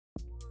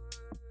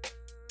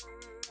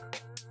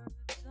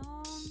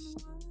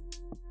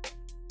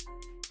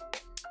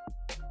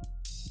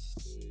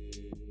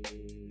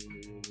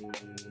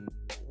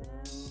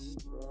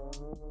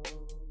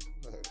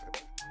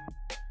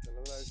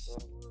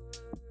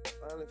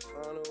Finally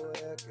found a way, I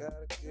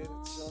gotta get it,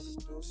 chunk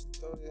it, do some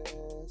throw your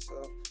hands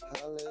up.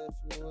 Holla if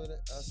you with it,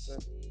 I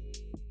said.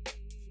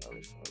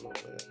 Finally found a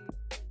way.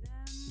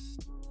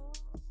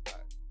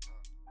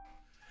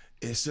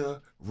 It's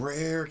a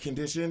rare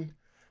condition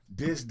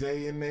this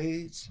day and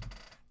age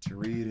to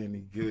read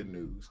any good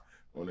news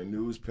on a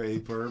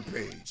newspaper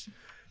page.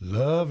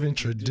 Love and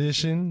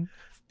tradition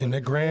in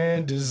the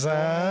grand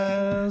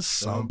design.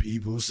 Some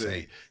people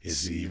say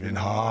it's even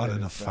harder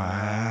to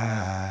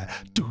find.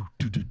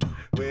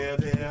 Well,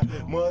 there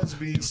must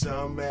be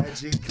some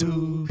magic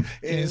too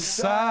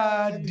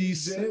inside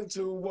these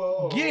gentle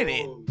walls. Get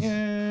it.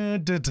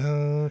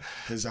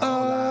 Cause all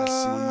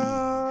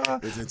I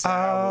see is a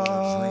tower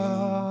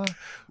of dream.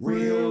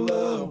 Real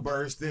love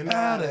bursting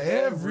out of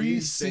every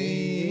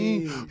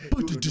scene.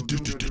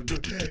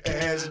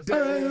 As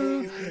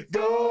days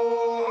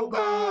go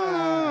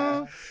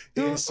by,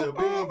 it's a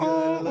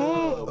bigger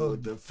love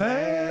with the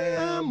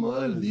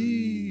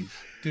family.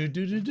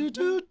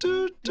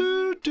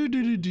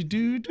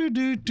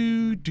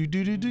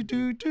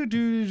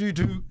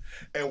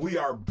 And we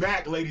are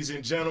back, ladies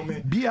and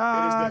gentlemen.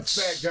 Biatch. It is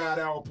the Fat God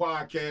Hour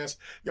podcast.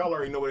 Y'all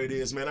already know what it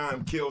is, man.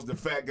 I'm Kills, the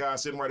Fat God,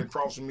 sitting right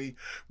across from me.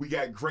 We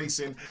got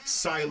Grayson,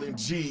 Silent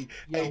G,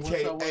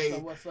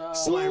 a.k.a.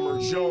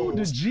 Slammer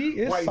Jones. The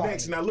G is right silent.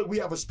 next. Now, look, we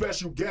have a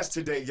special guest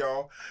today,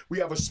 y'all. We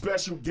have a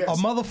special guest. A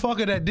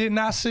motherfucker that did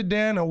not sit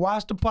down and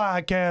watch the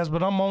podcast,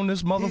 but I'm on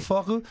this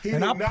motherfucker, He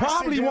and did I not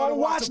probably sit down won't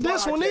and watch the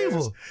this one either.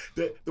 podcast.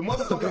 The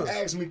motherfucker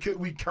asked me, could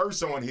we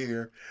curse on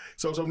here?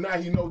 So now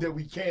you know that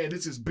we can.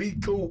 This is B.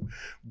 Coop,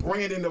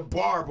 Brandon the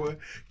Barber,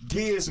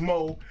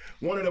 Gizmo,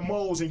 one of the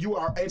moles, and you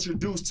are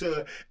introduced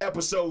to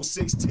episode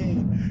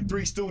 16,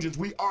 Three Stooges.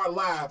 We are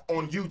live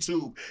on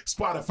YouTube,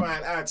 Spotify,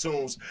 and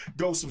iTunes.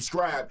 Go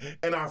subscribe.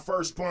 And our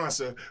first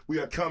sponsor, we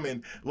are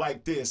coming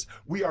like this.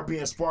 We are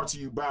being sponsored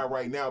to you by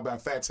right now by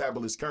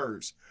Fatabulous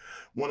Curves,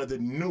 one of the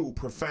new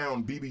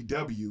profound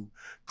BBW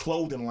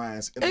clothing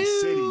lines in the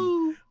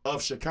city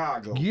of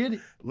Chicago. Get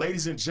it.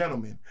 Ladies and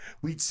gentlemen,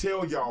 we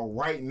tell y'all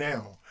right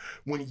now,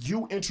 when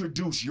you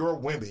introduce your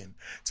women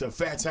to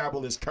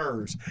Fatabulous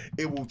Curves,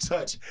 it will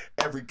touch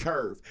every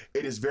curve.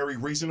 It is very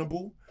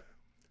reasonable,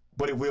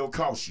 but it will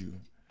cost you.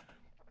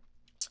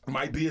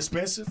 Might be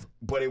expensive,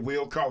 but it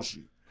will cost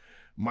you.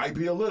 Might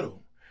be a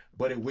little,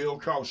 but it will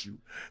cost you.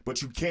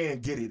 But you can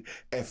get it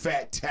at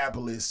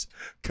Fatabulous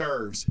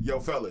Curves. Yo,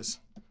 fellas.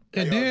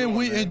 And then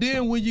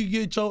when you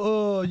get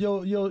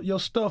your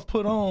stuff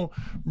put on,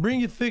 bring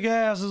your thick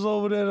asses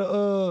over there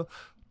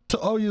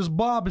to Oya's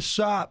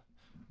Barbershop.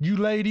 You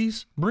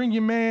ladies, bring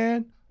your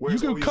man.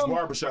 Where's you can Oya's come,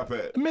 Barbershop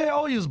at? Man,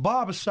 Oya's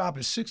Barbershop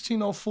is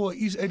 1604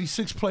 East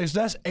 86th Place.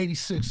 That's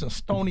 86 in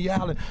Stony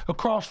Island.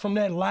 Across from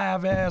that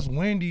live ass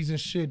Wendy's and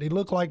shit. They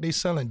look like they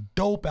selling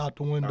dope out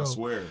the window. I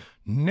swear.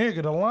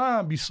 Nigga, the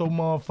line be so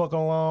motherfucking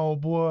long,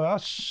 boy.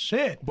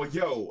 Shit. But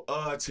yo,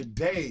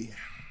 today,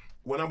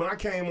 when I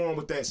came on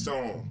with that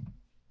song,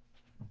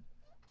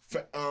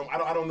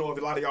 I don't know if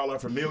a lot of y'all are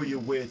familiar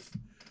with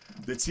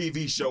the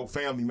TV show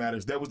Family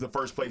Matters. That was the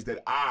first place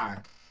that I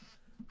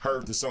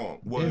heard the song,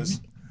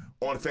 was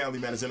on Family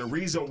Matters. And the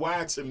reason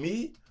why, to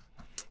me,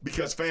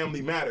 because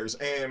Family Matters.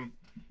 And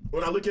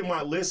when I look at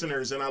my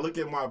listeners and I look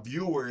at my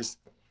viewers,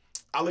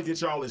 I look at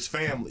y'all as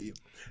family.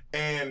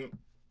 And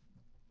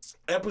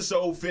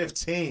episode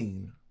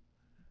 15,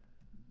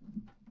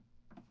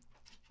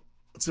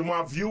 to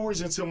my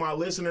viewers and to my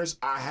listeners,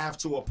 I have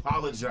to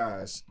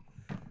apologize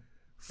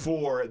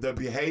for the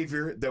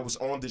behavior that was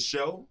on the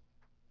show.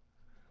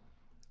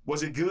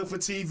 Was it good for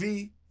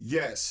TV?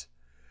 Yes.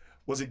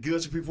 Was it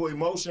good for people's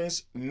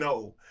emotions?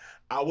 No.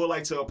 I would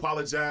like to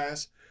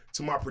apologize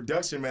to my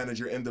production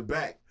manager in the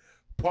back,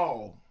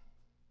 Paul.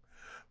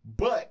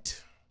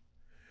 But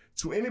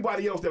to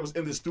anybody else that was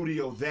in the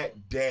studio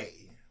that day,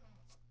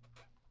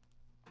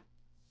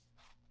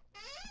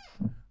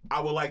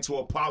 I would like to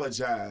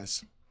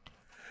apologize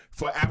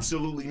for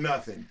absolutely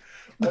nothing.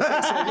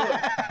 Okay, so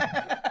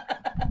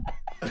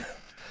look.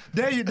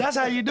 That's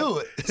how you do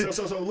it.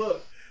 So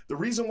look, the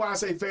reason why I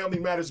say family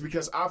matters is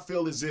because I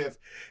feel as if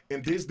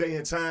in this day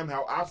and time,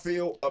 how I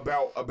feel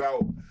about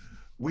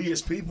we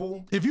as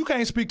people. If you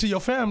can't speak to your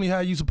family how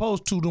you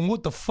supposed to, then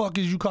what the fuck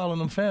is you calling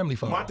them family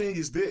for? My thing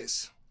is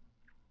this.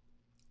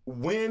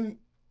 When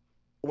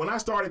I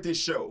started this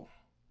show,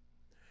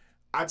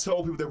 I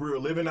told people that we were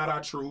living out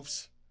our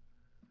truths.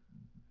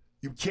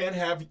 You can't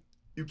have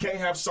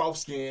soft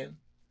skin.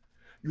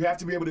 You have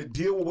to be able to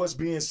deal with what's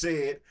being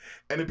said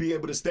and to be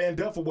able to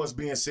stand up for what's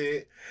being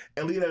said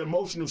and leave that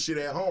emotional shit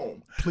at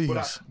home.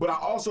 Please. But I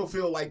also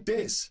feel like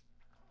this.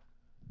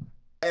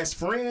 As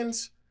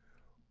friends,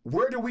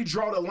 where do we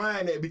draw the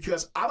line at?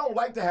 Because I don't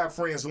like to have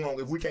friends long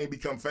if we can't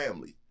become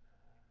family.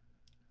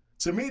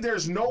 To me,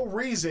 there's no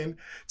reason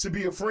to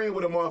be a friend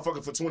with a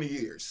motherfucker for 20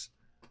 years.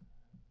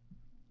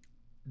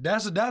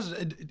 That's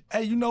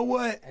hey, you know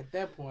what? At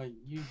that point,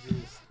 you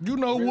just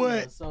really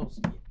what?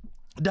 Associate.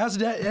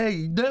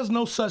 Hey, there's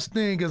no such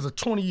thing as a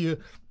 20-year.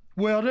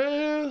 Well,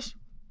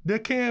 there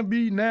can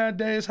be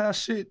nowadays how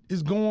shit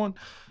is going.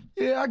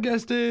 Yeah, I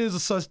guess there is a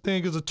such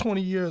thing as a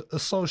 20-year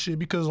associate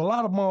because a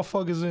lot of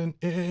motherfuckers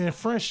in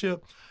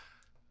friendship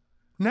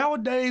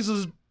nowadays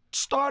is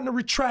starting to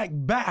retract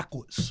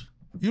backwards.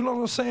 You know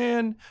what I'm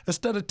saying?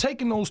 Instead of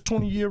taking those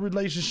 20-year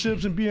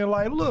relationships and being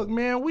like, look,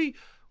 man,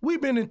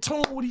 we've been in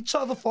tune with each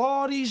other for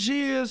all these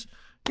years.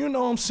 You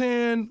know what I'm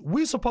saying?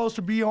 We supposed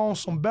to be on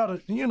some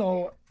better, you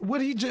know,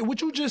 what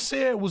you just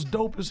said was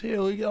dope as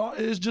hell. You know,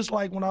 it's just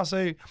like when I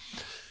say,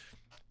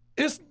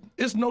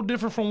 it's no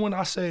different from when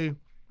I say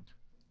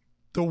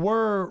the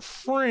word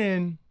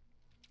friend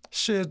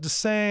shares the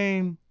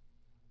same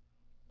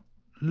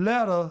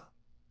letter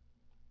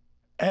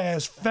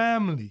as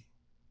family.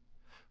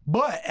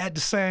 But at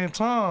the same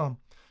time,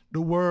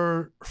 the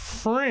word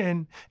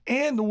friend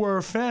and the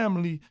word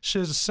family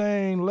shares the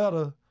same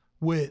letter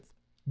with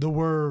the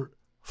word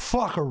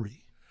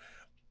fuckery.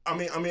 I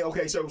mean,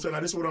 okay, so now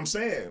this is what I'm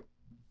saying.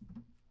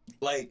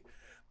 Like,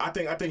 I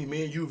think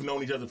me and you've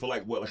known each other for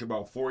like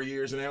about 4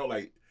 years now?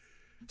 Like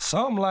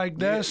something like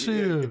that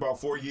shit. Yeah, about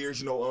 4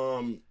 years, you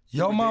know,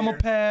 your mama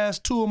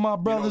passed, 2 of my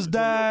brothers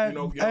died.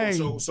 Hey,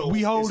 so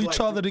we hold each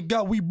other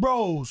together. We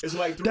bros. It's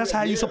like that's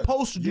how you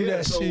supposed to do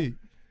that shit.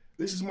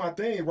 This is my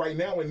thing right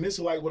now, and this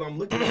is like what I'm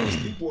looking at.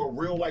 These people are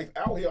real life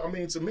out here. I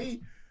mean, to me,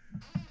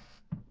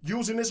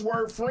 using this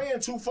word friend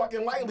too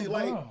fucking lightly.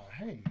 LeBron, like,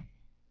 hey,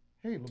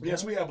 LeBron.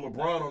 Yes, we have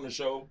LeBron on the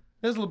show.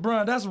 It's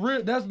LeBron. That's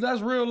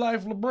real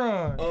life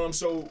LeBron.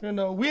 So you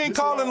know, we ain't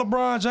calling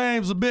LeBron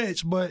James a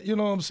bitch, but you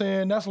know what I'm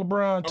saying. That's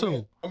LeBron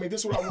too. I mean,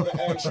 this is what I want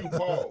to ask you,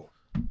 Paul.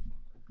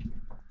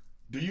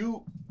 Do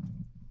you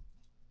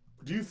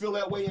feel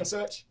that way in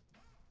such?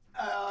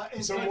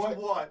 In somewhat? Such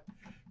what?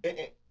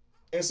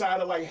 Inside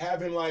of like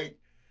having like,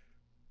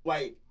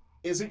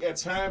 is it a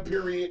time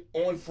period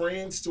on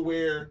Friends to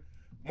where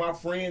my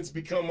friends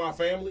become my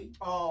family?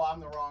 Oh, I'm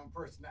the wrong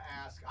person to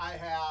ask. I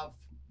have.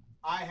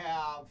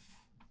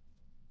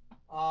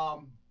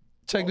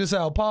 Check this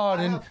out, Paul.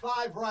 I have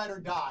 5 ride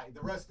or die.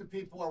 The rest of the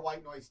people are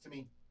white noise to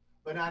me.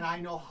 But I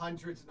know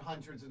hundreds and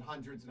hundreds and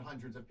hundreds and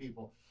hundreds of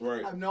people.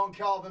 Right. I've known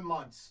Calvin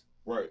months.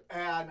 Right.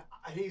 And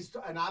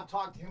I've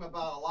talked to him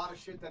about a lot of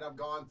shit that I've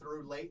gone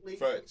through lately.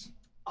 Facts.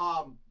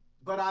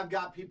 But I've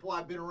got people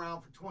I've been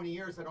around for 20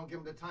 years. I don't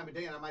give them the time of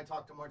day, and I might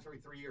talk to them once every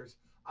 3 years.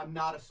 I'm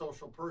not a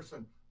social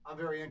person. I'm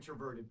very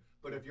introverted.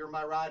 But if you're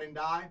my ride and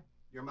die,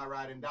 you're my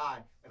ride and die.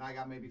 And I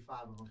got maybe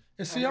 5 of them.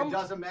 And it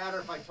doesn't matter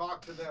if I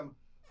talk to them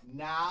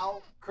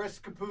now. Chris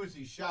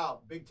Capuzzi,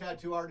 shout, big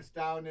tattoo artist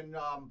down in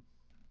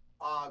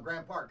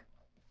Grand Park.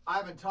 I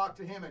haven't talked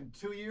to him in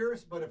 2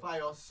 years, but if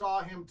I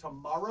saw him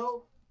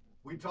tomorrow,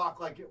 we talk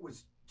like it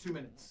was 2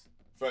 minutes.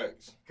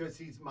 Facts. Because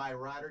he's my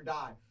ride or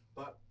die.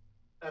 But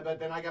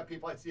then I got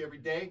people I see every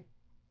day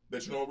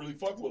that you don't really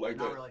fuck with like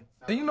not that. Really.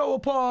 And you know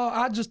what, Paul?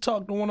 I just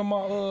talked to one of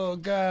my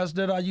guys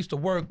that I used to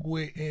work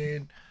with,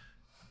 and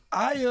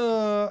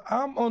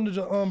I'm under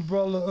the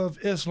umbrella of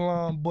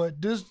Islam,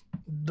 but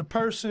the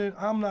person,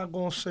 I'm not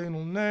gonna say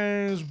no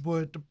names,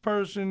 but the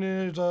person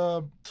is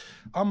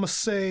I'ma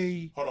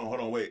say. Hold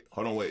on, wait.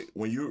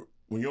 When you're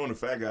on the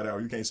FatGod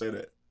hour, you can't say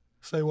that.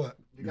 Say what?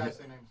 You guys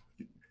say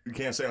names. You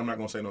can't say I'm not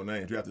gonna say no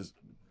names. You have to.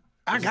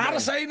 I gotta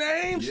say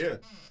names? Yeah.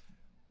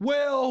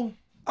 Well,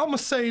 I'ma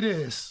say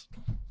this.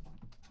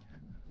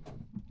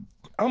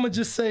 I'ma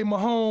just say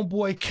my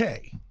homeboy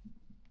K.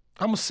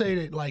 I'ma say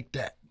it like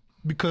that.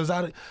 Because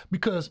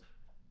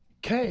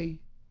K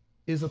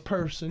is a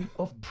person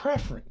of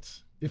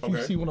preference, if you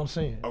see what I'm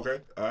saying. Okay,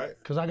 all right.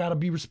 Because I gotta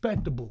be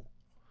respectable.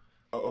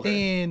 Oh,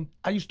 okay. And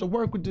I used to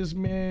work with this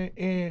man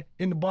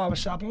in the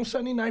barbershop on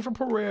 79th and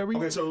Prairie.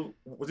 Okay, so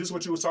was this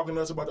what you was talking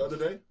to us about the other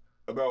day?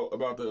 About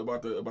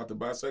the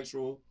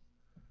bisexual?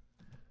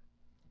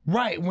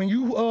 Right. When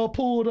you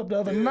pulled up the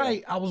other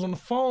night, I was on the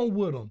phone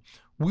with him.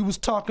 We was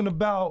talking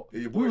about,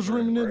 we was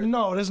reminiscing. Right?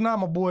 No, that's not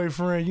my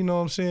boyfriend. You know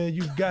what I'm saying?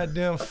 You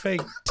goddamn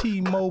fake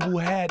T-Mobile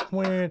hat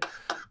wearing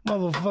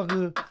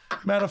motherfucker.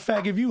 Matter of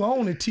fact, if you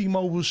own a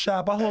T-Mobile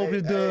shop, I hope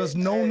it does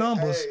no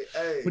numbers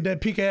with that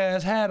pink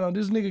ass hat on.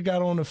 This nigga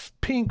got on a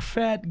pink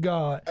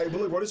FatGod. Hey,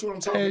 but look, bro, this is what I'm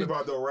talking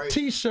about though, right?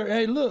 T-shirt.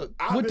 Hey, look,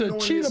 with the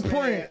cheetah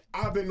print.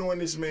 I've been knowing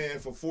this man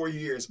for 4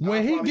 years.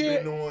 When he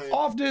get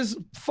off this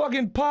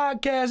fucking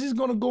podcast, he's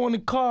gonna go in the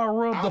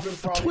car and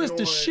twist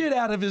the shit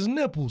out of his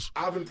nipples.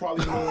 I've been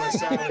probably knowing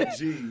Silent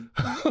G.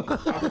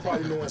 I've been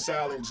probably knowing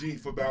Silent G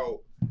for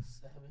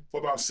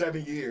about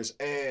 7 years,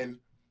 and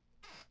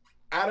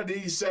out of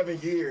these 7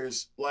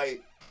 years,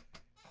 like,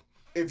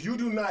 if you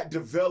do not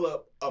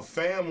develop a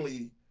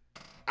family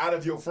out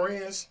of your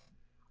friends,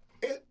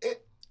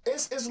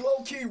 it's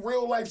low-key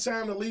real life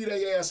time to leave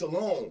their ass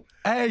alone.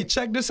 Hey,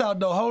 check this out,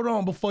 though. Hold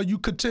on. Before you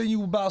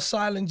continue about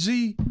Silent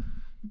G,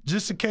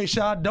 just in case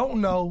y'all don't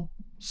know,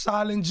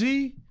 Silent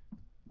G,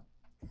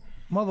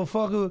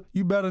 motherfucker,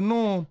 you better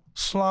know him,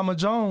 Slammer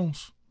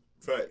Jones.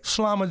 Fact.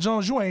 Slammer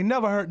Jones, you ain't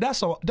never heard.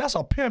 That's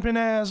a pimping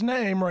ass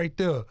name right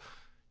there.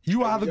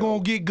 You either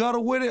gonna get gutter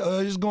with it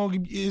or it's gonna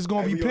be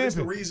pimping. This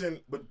the reason,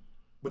 but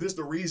this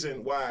the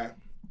reason why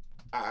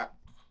I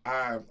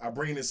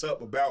bring this up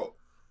about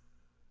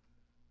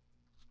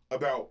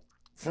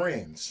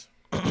friends.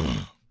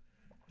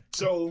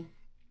 So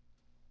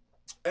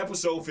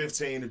episode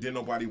 15 that didn't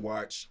nobody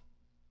watch,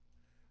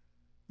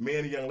 me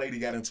and a young lady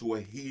got into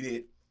a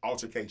heated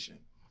altercation.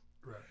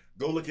 Right.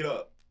 Go look it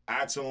up.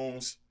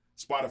 iTunes,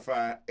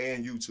 Spotify,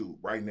 and YouTube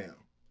right now.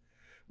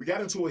 We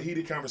got into a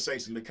heated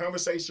conversation. The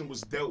conversation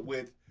was dealt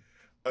with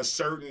a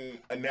certain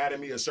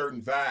anatomy, a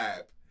certain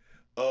vibe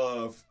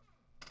of,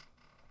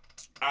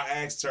 I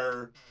asked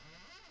her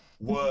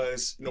I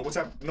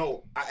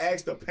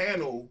asked the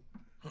panel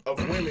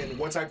of women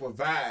what type of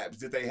vibes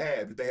did they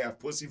have? Did they have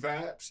pussy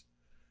vibes?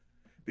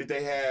 Did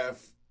they have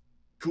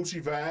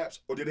coochie vibes?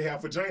 Or did they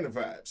have vagina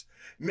vibes?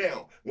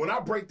 Now, when I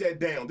break that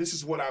down, this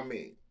is what I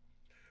mean.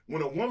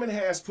 When a woman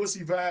has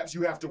pussy vibes,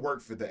 you have to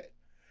work for that.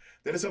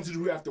 That is something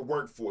you have to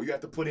work for. You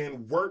have to put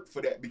in work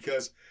for that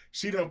because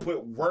she done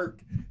put work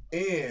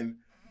in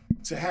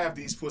to have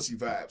these pussy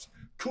vibes.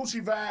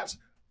 Coochie vibes,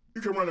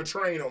 you can run a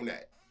train on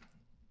that.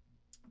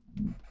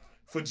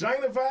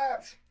 Vagina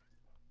vibes.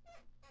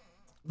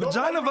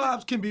 Vagina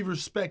vibes can be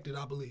respected,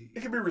 I believe.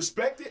 It can be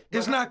respected.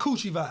 It's not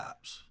coochie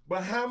vibes.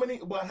 But how many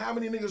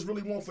niggas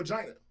really want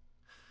vagina?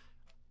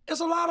 It's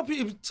a lot of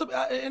people,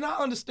 and I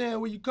understand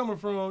where you're coming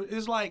from.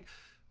 It's like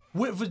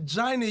with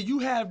vagina, you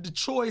have the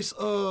choice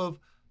of,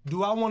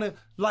 do I want to,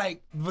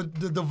 like,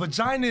 the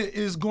vagina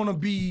is going to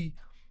be,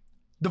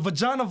 the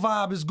vagina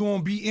vibe is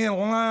going to be in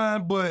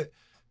line, but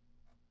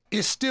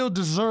it still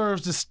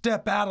deserves to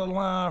step out of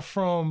line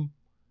from,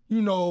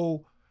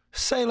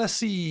 say, let's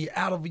see,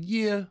 out of a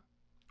year,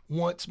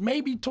 once,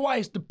 maybe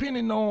twice,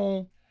 depending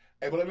on.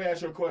 Hey, but let me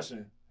ask you a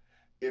question.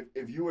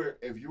 If you were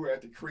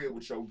at the crib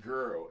with your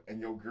girl and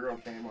your girl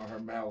came on her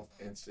mouth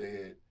and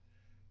said,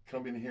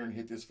 "Come in here and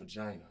hit this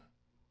vagina."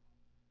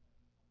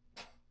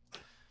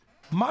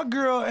 My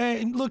girl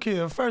ain't, look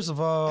here, first of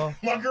all.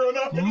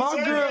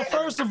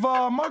 First of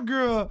all, my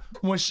girl,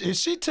 if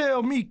she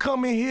tell me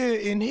come in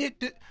here and hit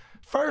it,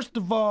 first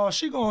of all,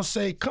 she gonna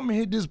say, come and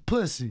hit this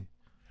pussy.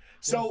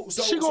 So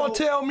she gonna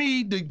tell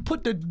me to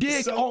put the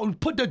dick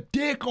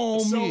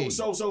on me.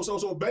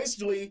 So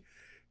basically,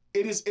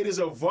 it is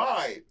a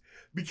vibe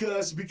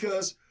because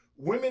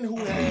women who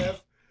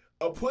have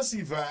a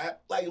pussy vibe,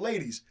 like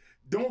ladies,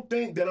 don't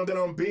think that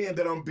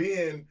I'm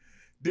being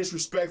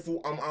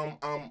disrespectful.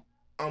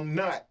 I'm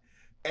not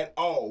at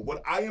all.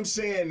 What I am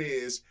saying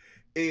is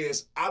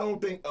I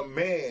don't think a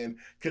man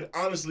could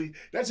honestly,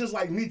 that's just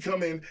like me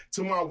coming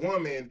to my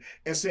woman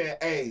and saying,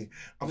 "Hey,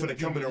 I'm gonna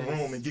come in the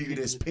room and give you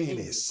this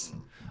penis.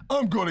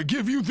 I'm gonna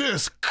give you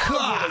this cock.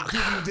 I'm gonna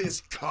give you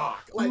this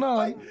cock." I'm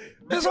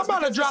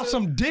about to drop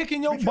some dick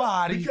in your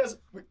body. Because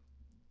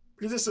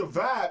it's a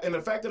vibe. And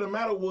the fact of the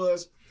matter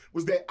was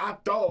that I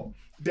thought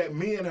that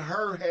me and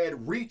her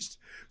had reached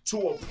to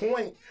a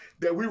point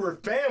that we were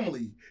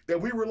family, that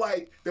we were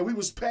like, that we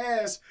was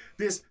past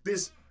this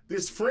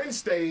friend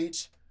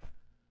stage,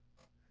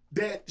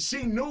 that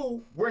she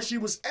knew where she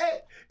was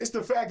at. It's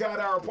the FatGod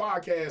Hour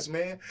podcast,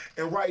 man.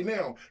 And right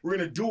now, we're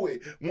going to do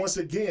it once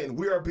again.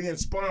 We are being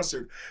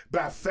sponsored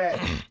by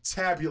Fat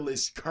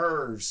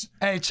Curves.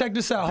 Hey, check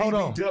this out. Hold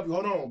on.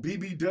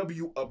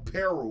 BBW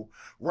Apparel.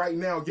 Right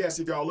now, yes,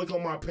 if y'all look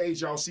on my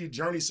page, y'all see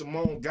Journey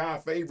Simone,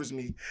 God Favors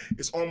Me.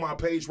 It's on my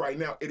page right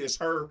now. It is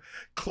her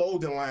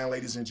clothing line,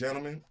 ladies and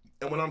gentlemen.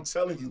 And when I'm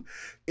telling you,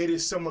 it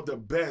is some of the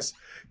best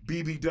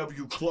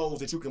BBW clothes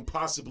that you can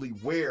possibly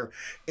wear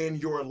in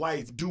your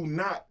life. Do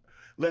not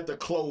let the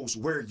clothes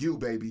wear you,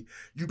 baby.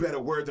 You better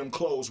wear them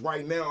clothes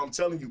right now. I'm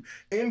telling you,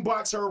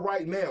 inbox her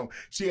right now.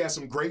 She has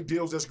some great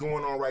deals that's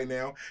going on right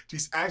now.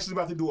 She's actually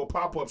about to do a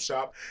pop-up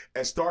shop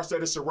at Star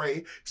Status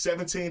Array,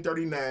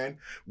 1739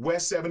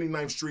 West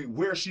 79th Street,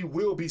 where she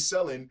will be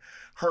selling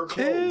her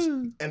clothes.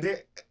 Ew. And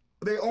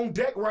they're on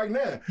deck right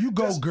now. You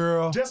go,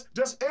 girl. Just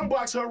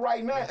inbox her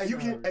right now, and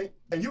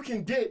you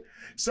can get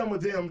some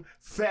of them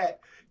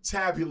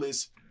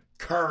fat-tabulous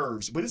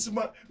curves. But this is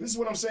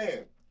what I'm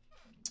saying,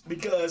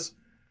 because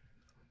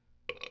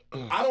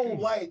I don't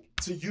like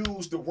to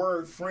use the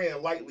word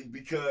friend lightly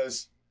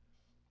because.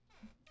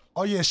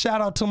 Oh yeah,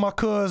 shout out to my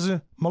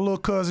little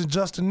cousin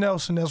Justin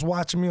Nelson that's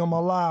watching me on my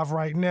live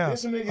right now.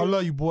 I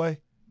love you, boy.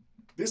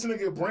 This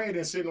nigga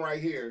Brandon sitting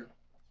right here.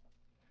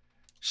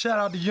 Shout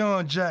out to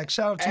Young Jack.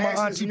 Shout out to my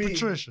auntie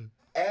Patricia.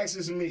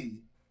 Asks me,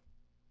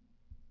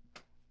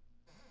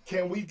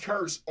 can we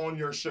curse on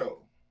your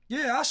show?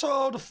 Yeah, I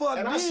saw the fuck.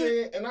 And I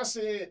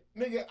said,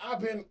 nigga,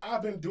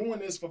 I've been doing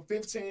this for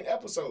 15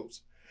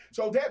 episodes.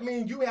 So that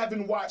means you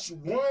haven't watched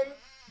one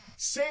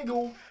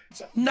single.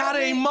 Not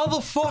a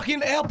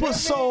motherfucking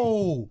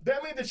episode.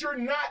 That means that you're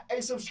not a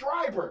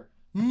subscriber.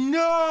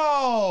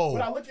 No.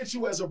 But I look at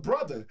you as a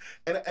brother,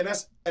 and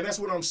that's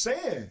what I'm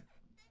saying.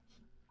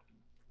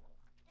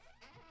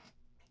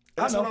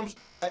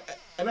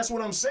 And that's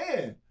what I'm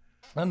saying.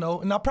 I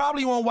know, and I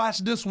probably won't watch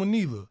this one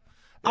either.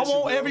 I Yes, you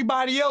want will.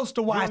 everybody else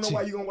to You watch don't know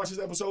why it. you gonna watch this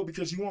episode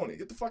because you want it.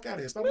 Get the fuck out of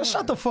here. Stop Man, lying.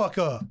 shut the fuck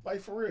up. Like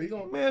for real, he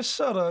gonna Man,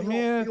 shut up, he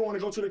man. gonna want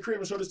to go to the crib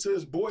and show this to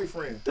his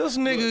boyfriend. This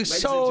Look, nigga ladies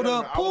and showed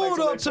gentlemen, up, I would like pulled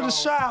to up let to the y'all-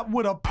 shop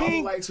with a I would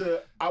pink like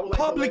to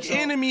Public let y'all-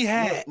 Enemy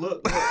hat.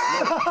 Look.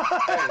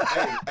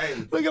 hey.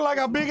 looking like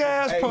a big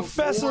ass Hey,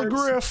 Professor Forbes-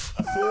 Griff.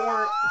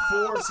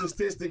 Forbes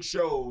statistics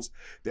shows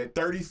that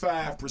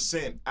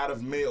 35% out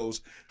of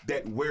males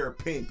that wear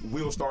pink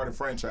will start a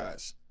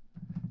franchise.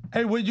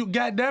 Hey, well, you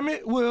goddamn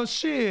it. Well,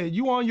 shit,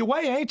 you on your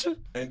way, ain't you?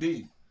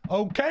 Indeed.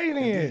 Okay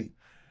then. Indeed.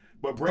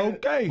 But Brandon,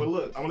 Okay. But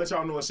look, I'm gonna let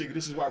y'all know a secret.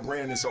 This is why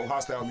Brandon is so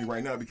hostile with me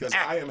right now because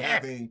I am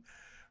having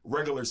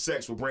regular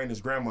sex with Brandon's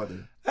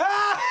grandmother.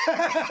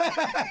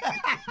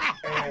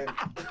 And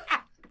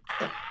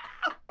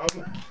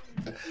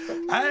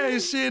Hey,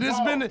 shit, it's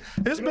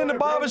been the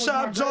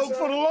barbershop joke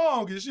for the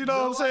longest. You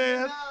know what I'm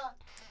saying?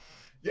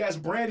 yes,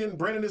 Brandon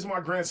is my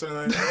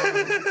grandson. We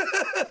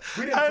didn't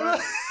Hey, find,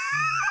 look.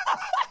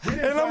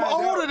 And I'm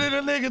older than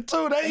a nigga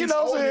too. That you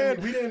know what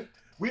I'm saying?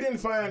 We didn't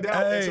find out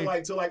Hey.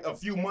 until like a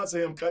few months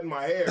of him cutting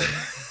my hair.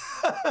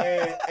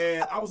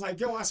 and I was like,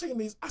 yo, I seen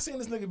this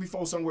nigga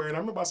before somewhere, and I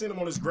remember I seen him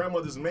on his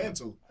grandmother's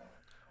mantle.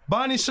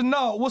 Bonnie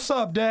Chanel, what's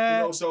up, You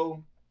Dad? know,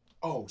 so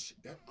shit.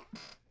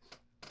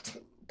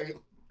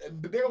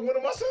 They're one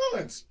of my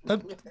sons.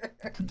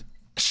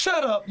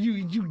 Shut up,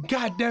 you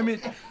goddamn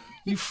it,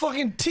 you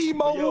fucking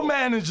T-Mobile Yo,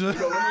 manager.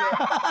 Yo,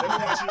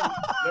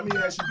 let me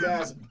ask you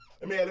guys.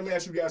 Let me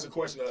ask you guys a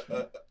question,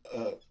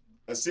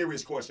 a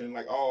serious question,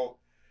 like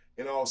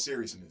in all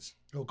seriousness.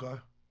 Okay.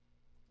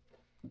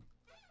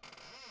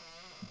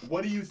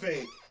 What do you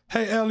think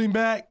Hey, Ellie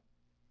back.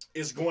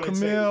 is going to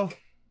Camille. take?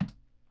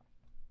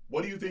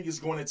 What do you think is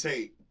going to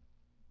take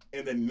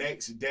in the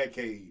next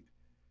decade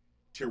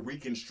to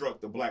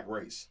reconstruct the black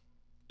race?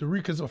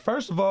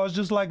 First of all, it's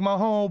just like my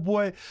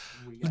homeboy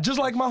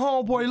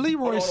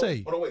Leroy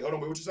say. Hold on, wait,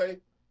 what you say?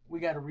 We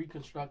got to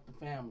reconstruct the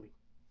family.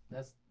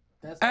 That's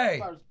Hey,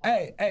 the first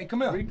part. hey,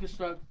 come here.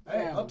 Reconstruct the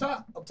family. Hey, up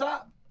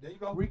top. There you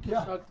go.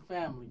 Reconstruct the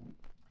family.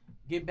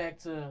 Get back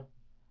to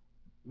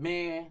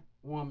man,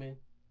 woman,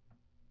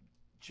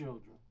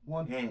 children.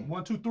 One,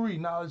 two, three.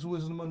 Knowledge,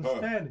 wisdom,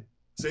 understanding.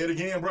 Say it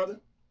again, brother.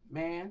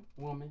 Man,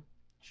 woman,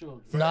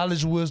 children.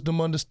 Knowledge, wisdom,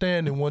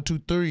 understanding. 1, 2,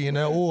 3 in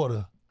that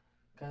order.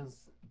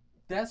 Because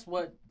that's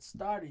what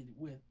started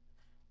with.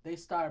 They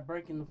started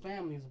breaking the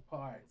families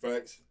apart.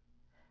 Facts.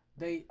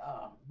 They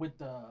with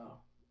the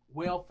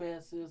welfare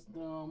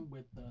system,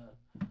 with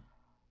the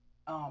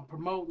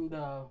promoting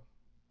the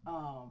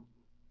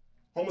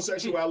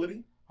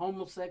Homosexuality.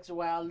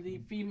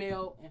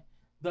 female,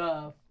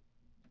 the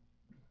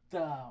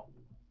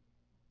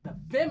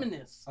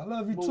feminists. I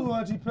love you too,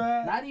 movement. Auntie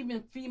Pat. Not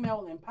even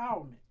female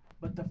empowerment,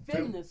 but the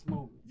feminist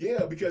movement.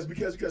 Yeah, because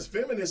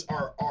feminists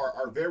are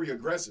very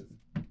aggressive.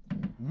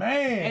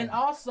 Man. And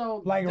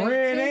also, Like they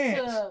red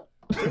tend ants.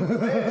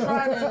 to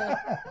try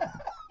to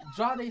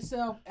draw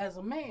themselves as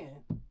a man,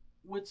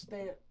 which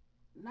they're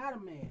not a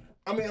man.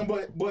 I mean,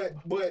 but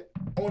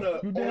on a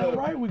You damn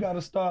right we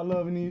gotta start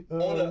loving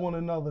one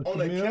another. on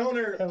Camille. a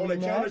counter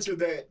Mac. to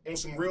that, on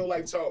some real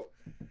life talk,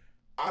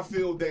 I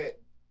feel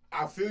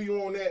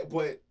you on that,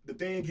 but the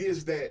thing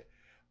is that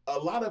a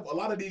lot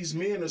of these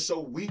men are so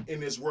weak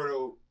in this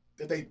world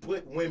that they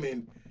put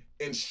women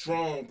in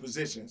strong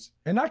positions.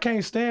 And I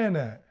can't stand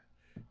that.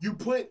 You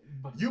put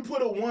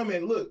a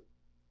woman, look,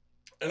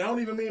 and I don't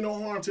even mean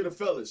no harm to the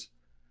fellas.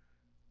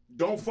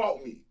 Don't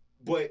fault me.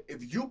 But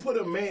if you put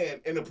a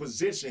man in a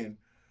position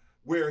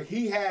where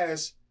he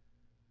has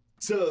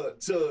to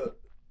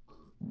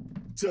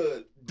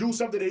do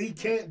something that he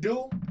can't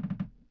do,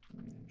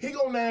 he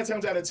go 9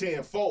 times out of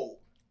 10 fold.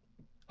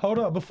 Hold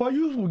up, before Put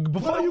you a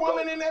go,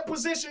 woman in that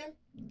position,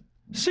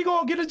 she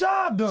gonna get a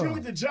job she done. don't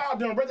get the job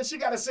done, whether she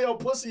gotta sell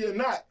pussy or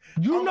not.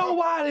 You know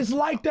why it's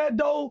like that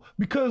though?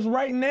 Because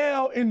right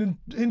now in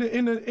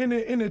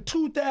the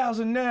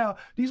 2000 now,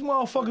 these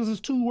motherfuckers is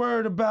too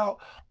worried about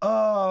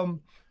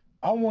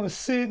I want to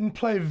sit and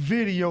play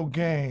video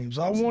games.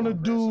 I want to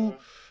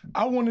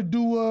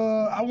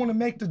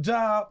make the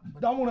job,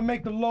 I want to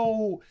make the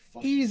load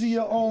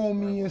easier on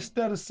me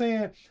instead of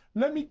saying,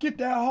 let me get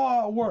that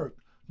hard work.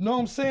 Know what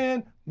I'm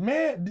saying?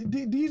 Man,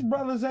 these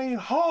brothers ain't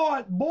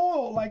hard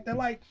boiled like that.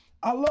 Like,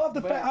 I love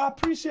the fact, I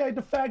appreciate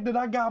the fact that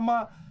I got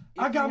my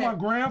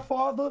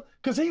grandfather,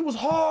 because he was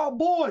hard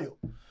boiled.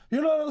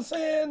 You know what I'm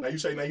saying? Now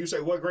you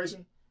say what,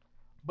 Grayson?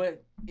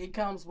 But it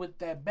comes with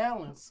that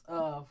balance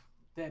of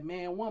that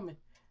man woman.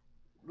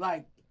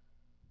 Like,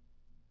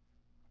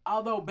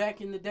 although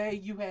back in the day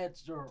you had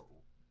your,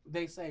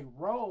 they say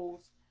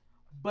roles,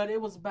 but it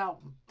was about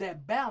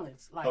that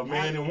balance. Like Of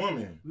man and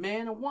woman.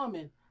 Man and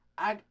woman.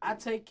 I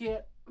take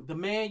care, the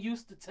man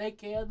used to take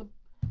care of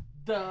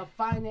the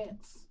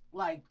finance,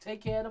 like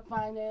take care of the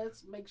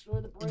finance, make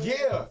sure the bread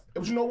Yeah,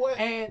 but you know what?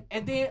 and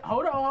then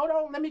hold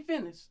on, let me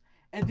finish.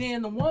 And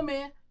then the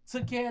woman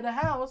took care of the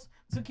house,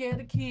 took care of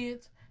the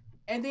kids,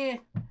 and then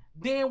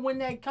when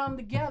they come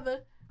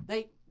together,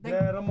 they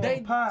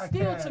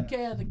still took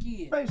care of the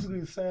kids.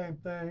 Basically the same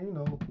thing, you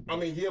know. I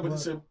mean, yeah, but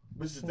it's the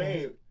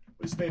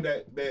thing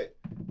that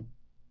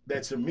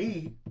that to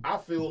me, I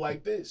feel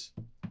like this.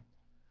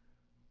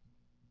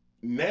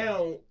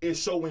 Now it's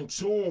so in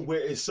tune where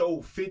it's so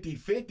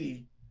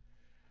 50-50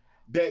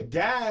 that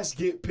guys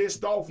get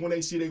pissed off when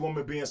they see their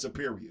woman being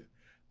superior.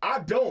 I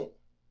don't.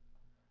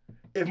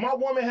 If my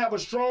woman have a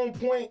strong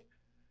point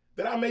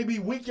that I may be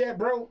weak at,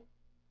 bro,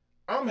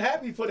 I'm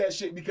happy for that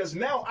shit because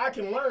now I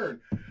can learn.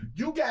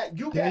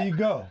 There you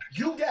go.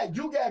 You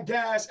got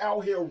guys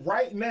out here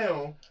right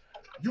now.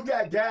 You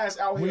got guys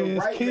out here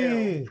right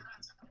now.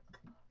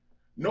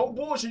 No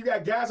bullshit. You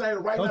got guys out here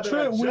right now that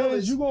are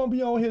jealous. You gonna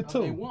be on here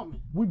too.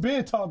 We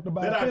been talking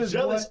about that are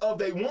jealous of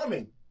their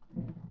woman.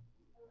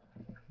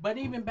 But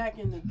even back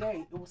in the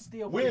day, it was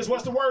still. Wiz,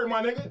 what's the word,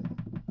 my nigga?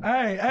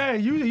 Hey,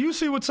 you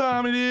see what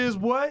time it is,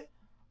 boy?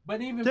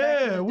 But even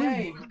back in the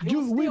day,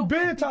 we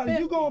been talking.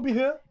 You gonna be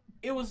here?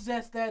 It was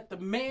just that the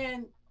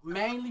man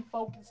mainly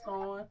focused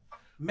on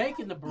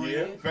making the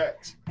bread, yeah,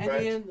 facts.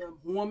 Then the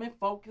woman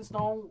focused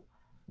on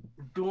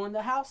doing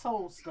the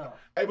household stuff.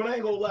 Hey, but I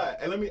ain't gonna lie.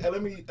 And let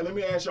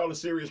me ask y'all a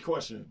serious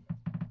question.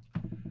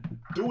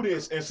 Do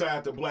this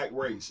inside the black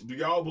race. Do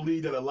y'all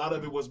believe that a lot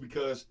of it was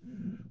because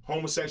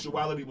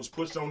homosexuality was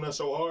pushed on us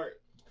so hard?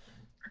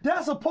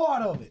 That's a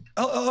part of it.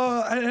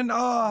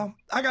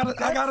 I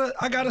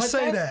gotta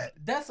say that.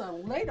 That's a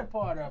later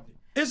part of it.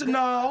 It's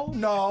no.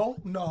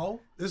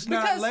 It's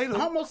not later.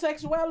 Because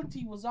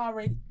homosexuality was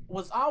always.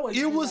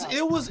 It was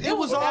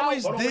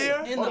always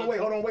there.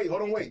 Hold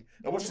on, wait.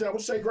 Now what you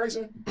say,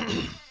 Grayson?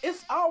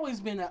 It's always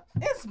been out.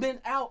 It's been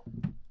out.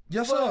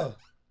 Yes, sir.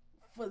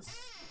 For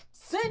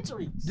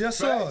centuries. Yes,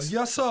 sir.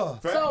 Yes, sir.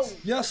 So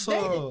yes,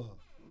 sir.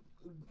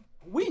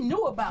 We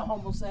knew about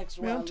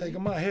homosexuality. Man, I'm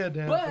taking my head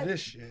down for this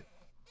shit.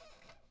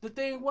 The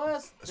thing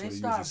was, That's they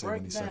what started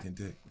breaking down. second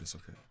dick, but it's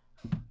okay.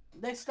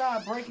 They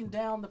started breaking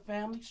down the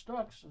family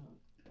structure,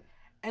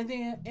 and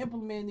then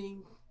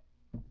implementing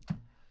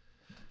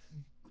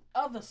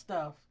other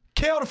stuff.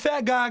 Kel the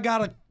fat guy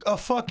got a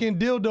fucking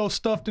dildo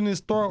stuffed in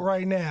his throat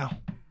right now.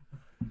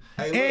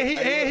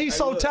 He's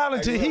so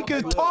talented. He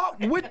can talk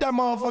with that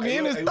motherfucker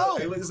in his throat.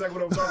 Hey, look, this is like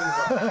what I'm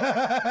talking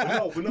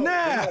about. but no,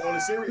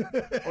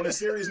 on a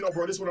serious note,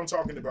 bro, this is what I'm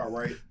talking about,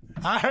 right?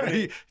 I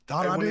heard.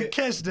 Thought I didn't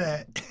catch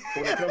that.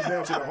 When it comes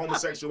down to the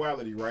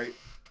homosexuality, right?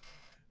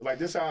 Like,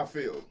 this how I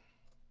feel.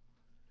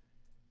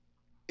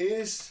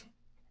 It's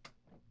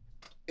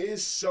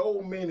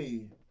so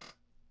many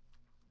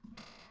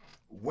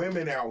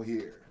women out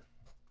here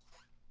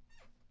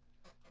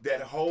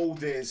that hold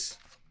this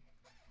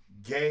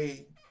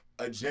gay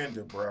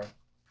agenda, bruh.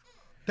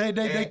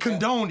 They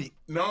condone it.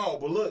 No,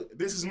 but look,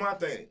 this is my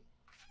thing.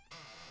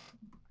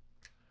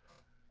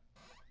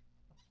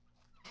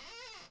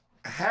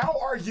 How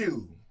are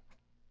you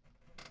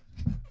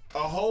a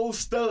whole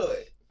stud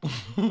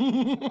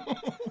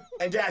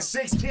and got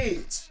 6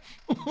 kids?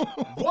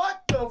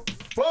 What the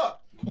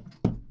fuck?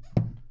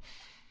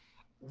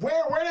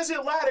 Where does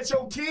it lie that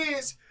your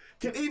kids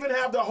can even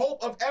have the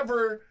hope of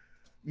ever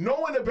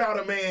knowing about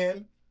a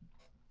man,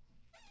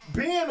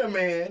 being a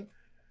man?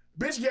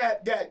 Bitch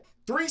got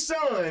 3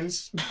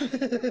 sons,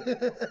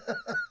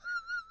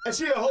 and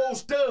she a whole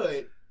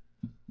stud,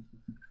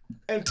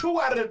 and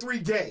 2 out of the 3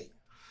 gay.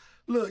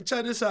 Look,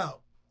 check this out.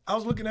 I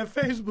was looking at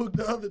Facebook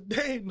the other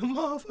day, and the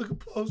motherfucker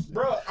posted.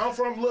 Bro, I'm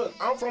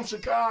from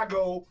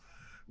Chicago,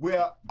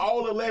 where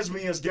all the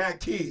lesbians got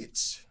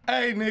kids.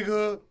 Hey,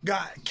 nigga,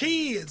 got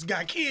kids.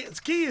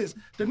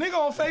 The nigga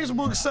on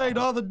Facebook say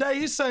the other day,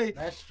 he say,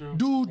 that's true.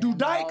 Do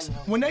dykes,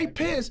 when they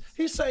piss,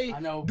 he say,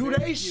 do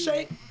they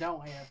shake?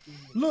 Don't have kids.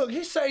 Look,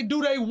 he say,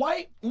 do they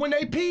wipe when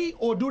they pee,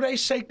 or do they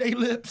shake their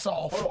lips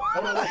off?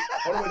 Hold on, wait.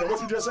 Now,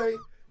 what you just say?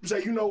 You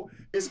say,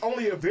 it's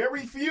only a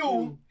very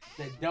few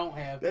that don't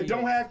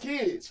have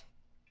kids.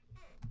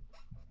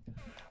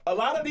 A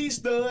lot of these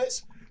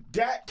studs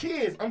got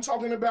kids. I'm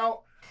talking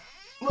about,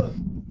 look,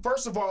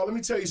 first of all, let me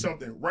tell you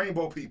something.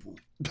 Rainbow people,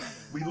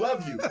 we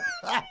love you.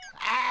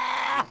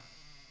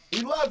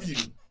 We love you.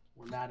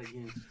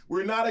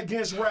 We're not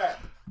against rap.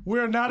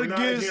 We're not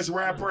against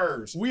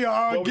rappers. We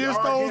are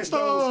against those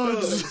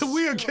thugs.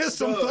 We against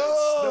them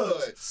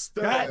thugs.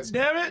 Studs. God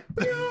damn it.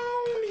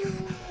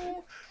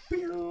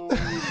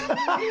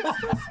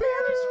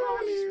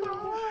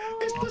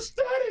 It's the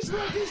Stooges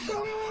Ruggish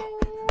Bone.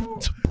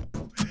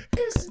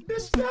 It's the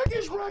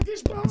Stooges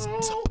Ruggish Bone.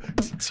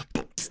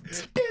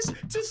 It's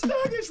the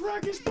Stooges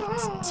Ruggish Bone.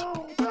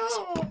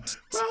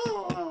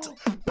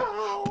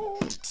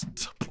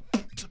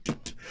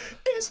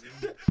 It's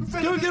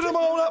you get them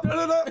all up.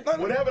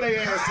 Whatever they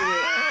ass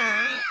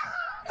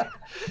said.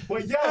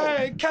 But yo,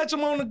 hey, catch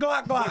them on the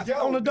Glock,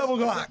 on the double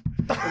Glock.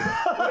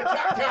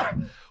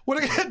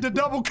 The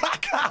double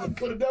cock.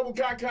 Put a double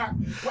cock.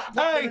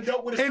 Hey,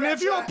 and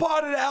if you're a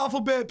part of the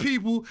alphabet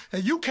people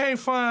and you can't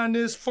find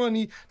this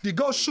funny, then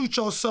go shoot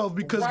yourself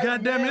because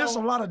goddamn it, there's a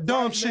lot of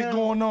dumb shit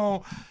going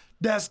on.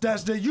 That's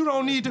that you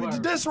don't need to.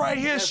 This right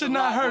here should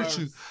not hurt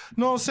you.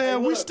 Know what I'm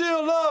saying? Hey, we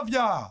still love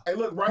y'all. Hey,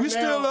 look, we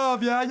still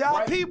love y'all.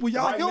 Y'all people.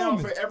 Y'all human.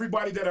 Now, for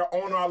everybody that are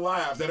on our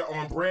live, that are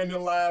on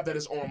Brandon live, that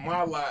is on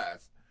my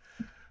live,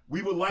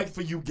 we would like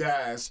for you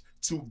guys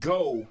to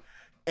go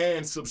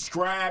and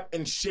subscribe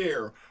and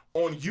share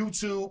on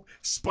YouTube,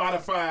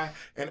 Spotify,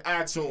 and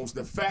iTunes.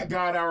 The Fat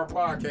God Hour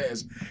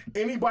podcast.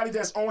 Anybody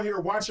that's on here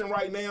watching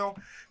right now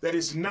that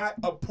is not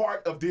a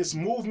part of this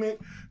movement,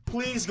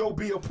 please go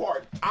be a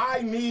part.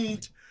 I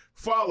need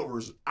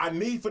followers. I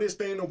need for this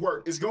thing to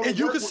work. It's going to And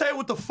you can say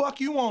what the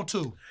fuck you want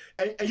to.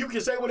 And you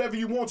can say whatever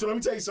you want to. Let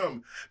me tell you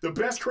something. The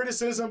best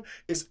criticism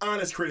is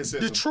honest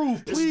criticism. The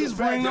truth. This Please is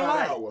the bring the Fat God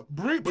light. Hour.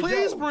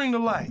 Please bring the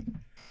light.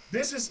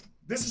 This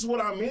is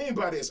what I mean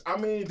by this. I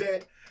mean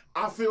that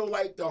I feel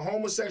like the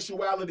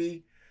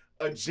homosexuality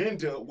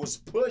agenda was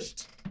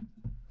pushed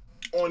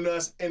on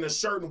us in a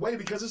certain way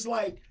because it's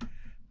like,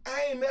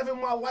 I ain't never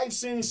in my life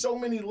seen so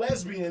many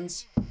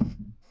lesbians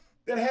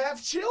that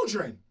have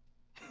children.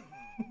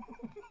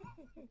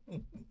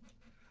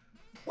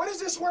 What has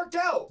this worked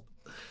out?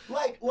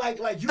 Like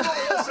you don't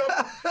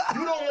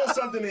want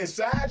something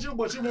inside you,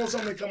 but you want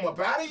something to come up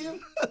out of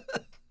you?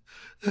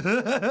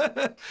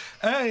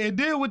 Hey, and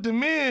then with the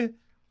men,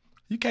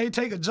 you can't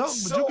take a joke,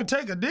 but you can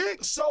take a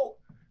dick. So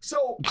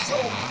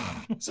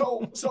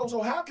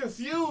how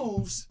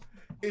confused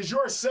is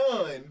your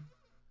son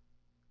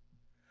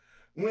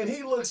when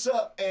he looks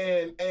up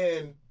and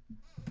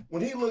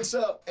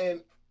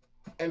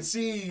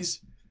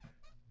sees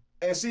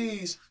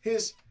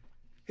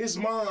his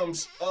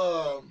mom's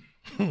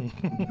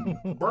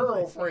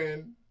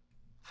girlfriend,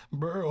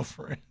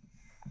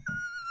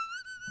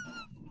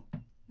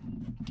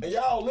 and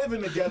y'all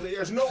living together?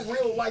 There's no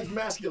real life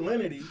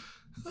masculinity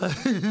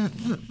in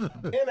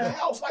the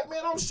house. Like,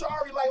 man, I'm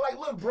sorry. Like,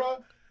 look,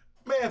 bro,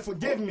 man,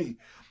 forgive me.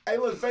 Hey,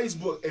 look,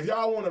 Facebook, if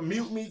y'all want to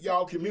mute me,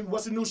 y'all can mute me.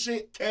 What's the new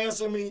shit?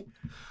 Cancel me.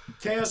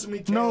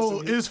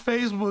 No, it's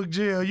Facebook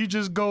jail. You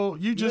just go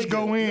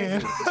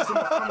in.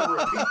 I'm a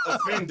repeat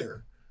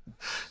offender.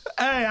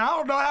 Hey, I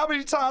don't know how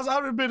many times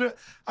I've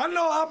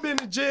been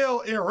to jail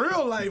in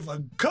real life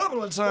a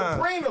couple of times.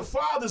 But bring the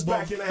fathers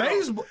back in the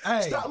Facebook,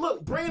 house. hey. Stop,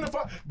 look, bring the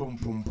father. Boom,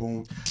 boom,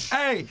 boom.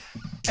 Hey,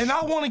 and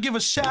I want to give a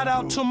shout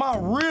out to my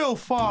real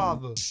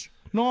father.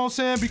 Know what I'm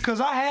saying?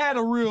 Because I had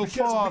a real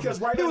father.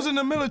 Right he now, was in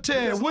the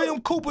military. William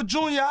Cooper Jr.,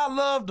 I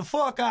love the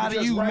fuck out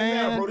of you, right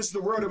man. Now, bro, this is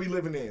the world that we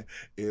living in.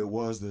 It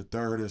was the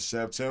 3rd of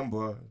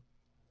September.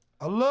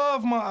 I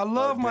love my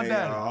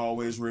daddy. I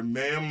always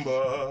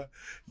remember.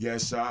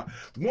 Yes,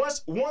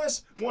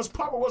 once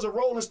Papa was a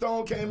Rolling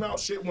Stone, came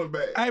out, shit went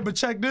bad. Hey, but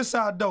check this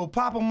out though.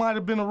 Papa might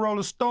have been a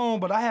Rolling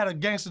Stone, but I had a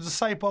Gangsta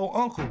Disciple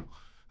uncle.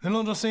 You know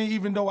what I'm saying?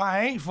 Even though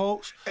I ain't,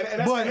 folks.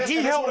 But he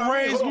helped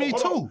raise me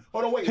too.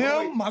 Hold on, wait.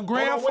 My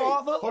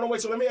grandfather. Hold on,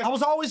 wait. So let me ask you. I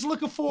was always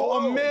looking for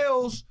a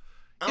male's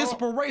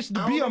inspiration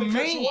to be a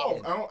man.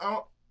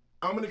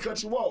 I'm going to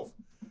cut you off.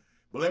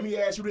 But let me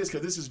ask you this,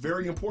 because this is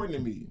very important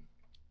to me.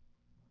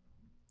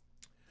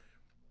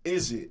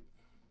 Is it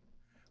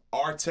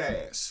our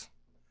task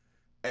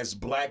as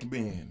black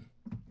men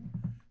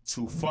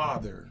to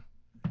father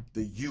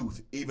the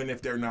youth, even if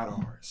they're not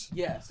ours?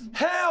 Yes.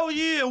 Hell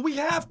yeah, we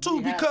have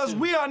to because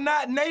we are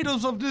not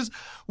natives of this.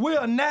 We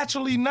are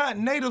naturally not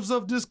natives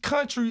of this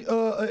country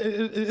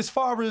as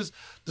far as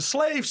the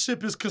slave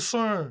ship is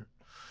concerned.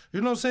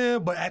 You know what I'm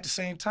saying? But at the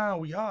same time,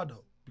 we are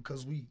though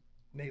because we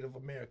Native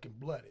American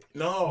blooded.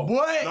 No,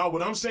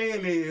 what I'm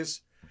saying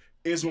is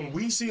when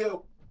we see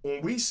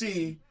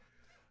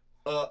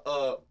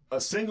a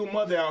single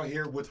mother out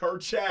here with her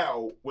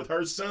child, with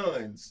her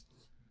sons,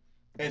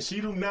 and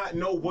she do not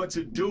know what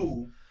to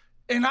do.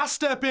 And I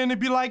step in and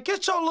be like,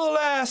 get your little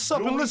ass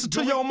up and listen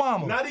to your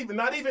mama. Not even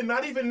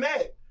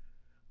that.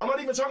 I'm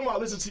not even talking about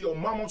listen to your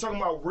mama. I'm talking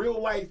about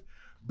real life,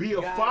 be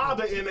a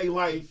father in a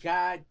life.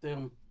 Guide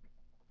them.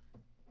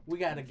 We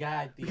got to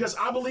guide these. Because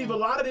I believe a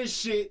lot of this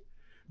shit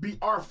be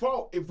our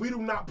fault if we do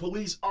not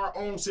police our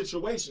own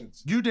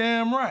situations. You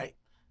damn right.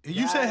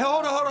 You said,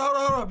 hold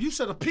up. You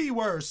said a P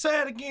word.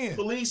 Say it again.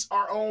 Police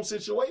our own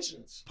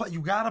situations. You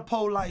gotta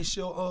police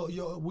your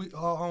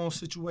our own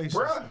situations.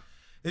 Bruh.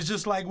 It's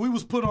just like we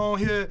was put on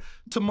here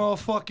to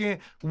motherfucking,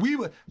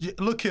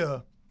 look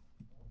here.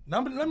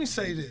 Now, let me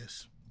say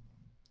this.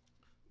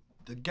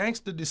 The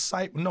Gangsta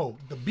Disciple,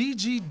 the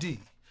BGD,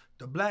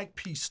 the Black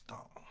Peace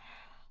Stone,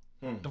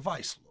 the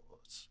Vice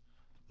Lords,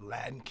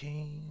 Latin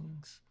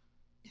Kings,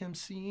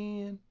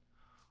 MCN,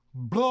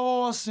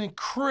 Bloods and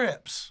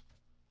Crips,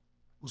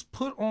 was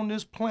put on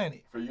this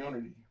planet for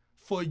unity,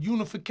 for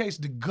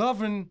unification,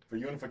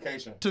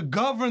 to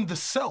govern the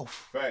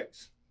self.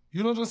 Facts.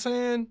 You know what I'm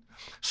saying?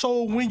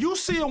 So when you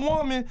see a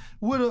woman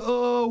with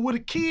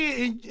a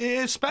kid,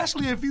 and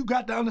especially if you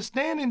got the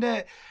understanding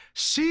that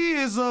she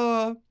is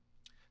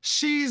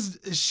she's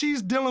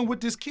dealing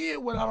with this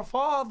kid without a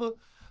father,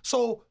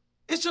 so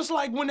it's just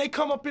like when they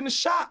come up in the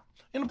shop.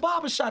 In the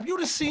barber shop, you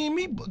done seen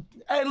me.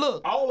 Hey,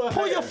 look,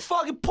 pull your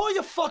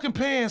fucking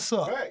pants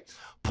up. Facts.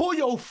 Pull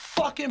your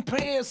fucking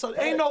pants up.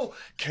 Ain't no,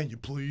 can you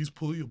please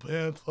pull your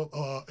pants up?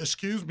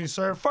 Excuse me,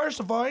 sir. First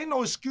of all, ain't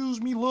no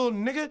excuse me, little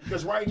nigga.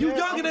 Because right you now,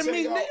 younger than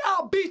me, nigga.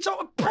 I'll beat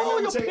you.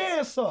 Pull your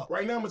pants up.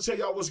 Right now, I'm gonna tell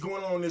y'all what's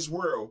going on in this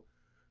world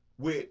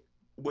with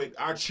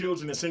our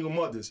children and single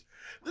mothers.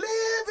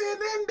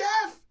 Living in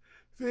death,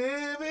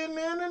 living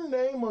in the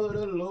name of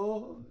the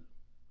Lord.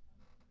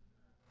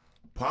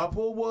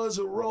 Papa was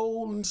a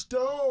rolling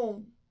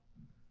stone.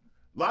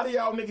 A lot of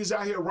y'all niggas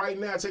out here right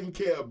now taking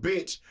care of a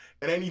bitch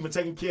and ain't even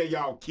taking care of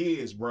y'all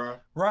kids, bruh.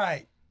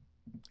 Right.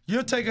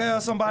 You'll take care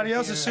of somebody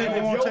else's shit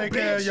and won't take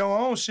care of your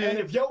own shit. And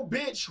if your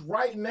bitch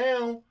right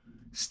now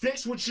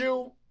sticks with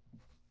you,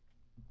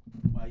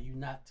 why you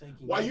not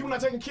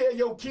taking care of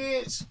your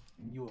kids?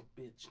 You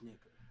a bitch, nigga.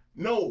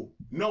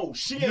 No,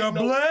 she ain't You're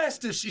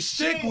blessed if she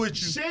stick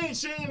with you.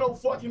 She ain't no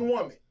fucking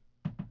woman.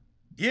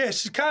 Yeah,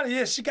 she got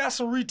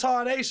some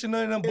retardation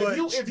in them, but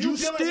if you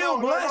still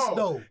blessed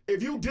though.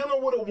 If you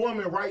dealing with a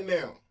woman right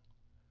now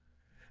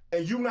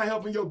and you not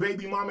helping your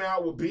baby mama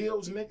out with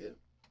bills, nigga.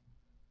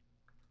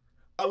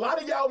 A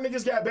lot of y'all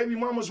niggas got baby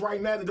mamas right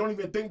now that don't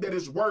even think that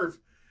it's worth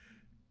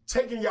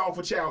taking y'all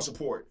for child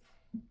support.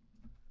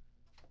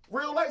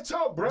 Real life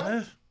talk, bruh.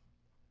 Man.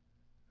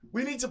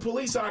 We need to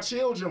police our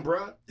children,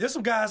 bruh. There's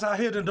some guys out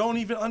here that don't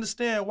even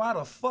understand why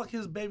the fuck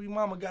his baby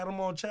mama got him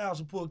on child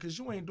support, because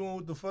you ain't doing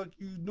what the fuck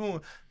you doing.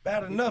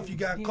 Bad enough you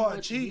got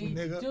caught cheating,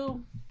 nigga.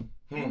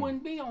 You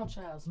wouldn't be on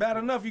child support. Bad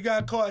enough you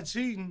got caught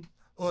cheating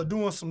or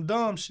doing some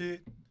dumb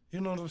shit. You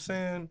know what I'm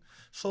saying?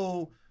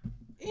 So,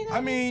 I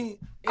mean...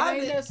 It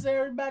ain't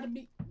necessarily gotta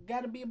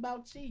be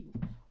about cheating.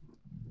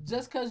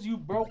 Just because you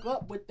broke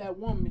up with that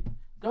woman...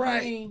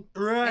 Right.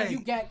 And you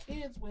got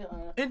kids with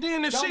her. And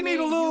then if she need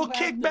a little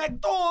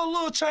kickback, throw a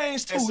little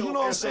change too. You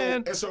know what I'm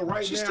saying? And so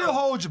right she now, still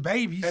holds your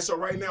babies. And so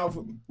right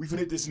now, we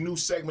hit this new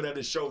segment of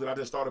the show that I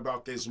just thought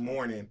about this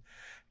morning,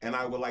 and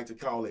I would like to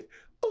call it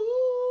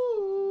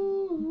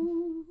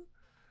Ooh,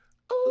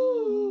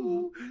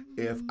 Ooh,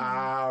 If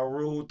I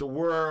Ruled the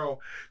World.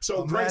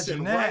 So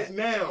Grayson, right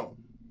now,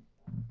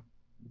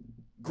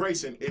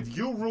 Grayson, if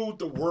you ruled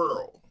the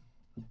world,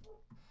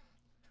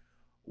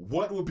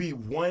 what would be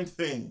one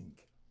thing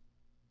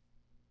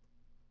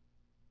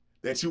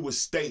that you would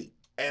state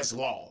as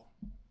law?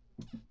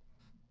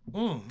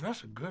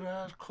 That's a good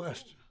ass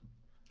question.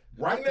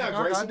 Right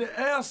now, Grayson. I got the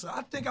answer.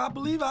 I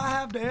believe I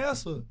have the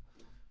answer.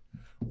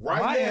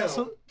 Right My now,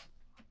 answer.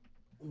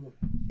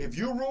 If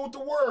you ruled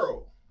the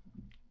world,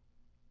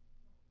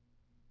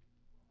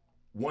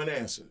 one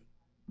answer.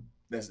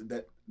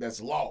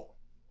 That's law.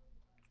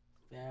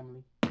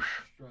 Family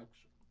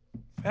structure.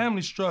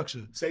 Family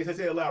structure. Say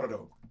it louder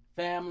though.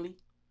 Family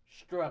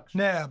structure.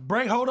 Now,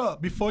 hold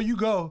up. Before you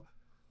go,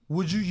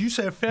 you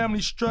said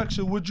family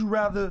structure, would you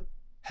rather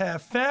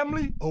have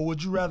family or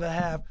would you rather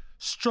have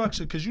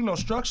structure? Because you know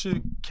structure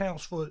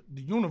counts for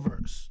the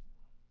universe.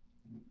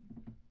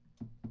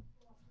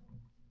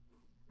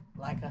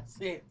 Like I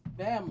said,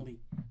 family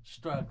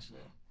structure.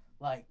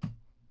 Like,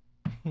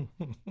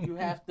 you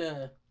have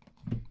to...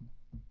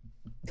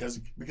 Because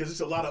it's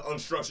a lot of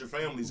unstructured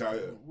families out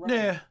here. Right.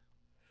 Yeah.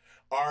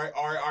 All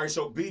right.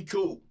 So be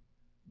cool.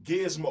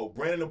 Gizmo,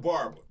 Brandon the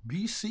Barber.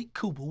 BC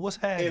Cooper, what's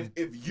happening?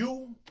 If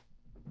you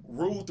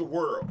ruled the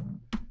world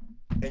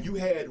and you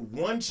had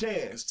one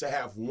chance to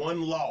have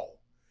one law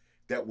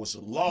that was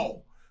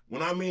law,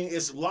 when I mean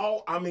it's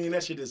law, I mean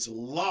that shit is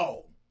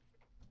law.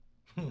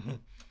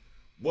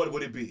 What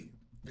would it be?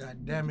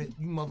 God damn it,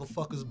 you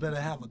motherfuckers better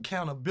have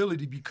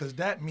accountability, because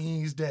that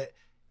means that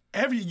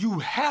you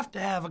have to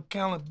have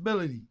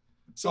accountability.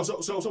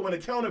 So in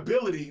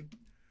accountability,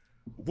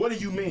 what do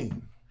you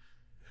mean?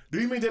 Do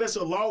you mean that it's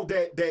a law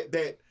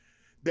that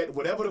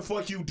whatever the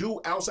fuck you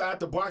do outside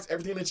the box,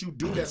 everything that you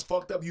do that's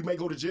fucked up, you may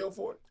go to jail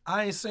for it?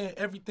 I ain't saying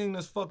everything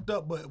that's fucked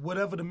up, but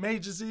whatever the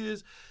majors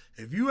is,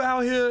 if you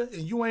out here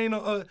and you ain't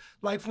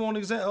like for an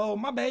example,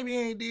 my baby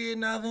ain't did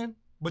nothing,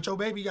 but your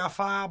baby got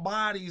 5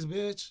 bodies,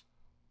 bitch.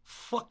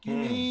 Fuck you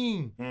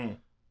mean?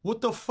 What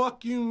the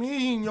fuck you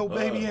mean your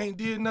baby ain't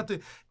did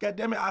nothing? God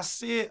damn it, I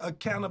said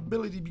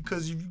accountability,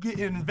 because if you get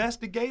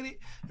investigated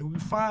and we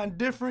find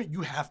different,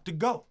 you have to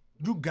go.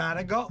 You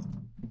gotta go.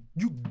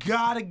 You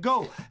gotta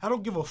go. I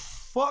don't give a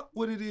fuck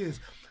what it is.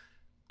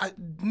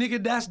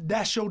 Nigga,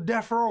 that's your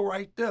death row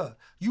right there.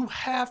 You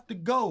have to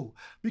go,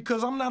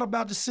 because I'm not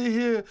about to sit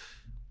here,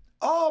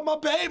 oh, my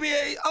baby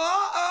ain't,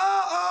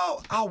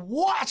 I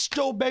watched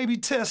your baby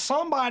test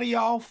somebody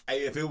off.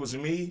 Hey, if it was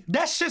me.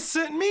 That shit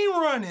sent me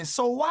running.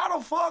 So why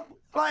the fuck,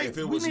 like,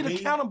 we need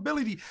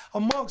accountability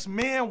amongst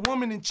man,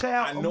 woman, and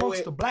child,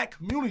 amongst the black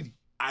community.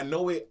 I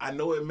know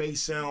it may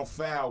sound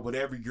foul, but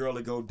every girl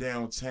that go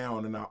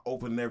downtown and I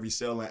open every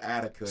cell in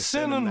Attica.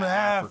 Send them to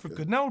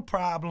Africa. No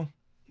problem.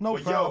 No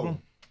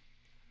problem.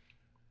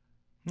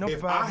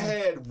 If I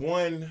had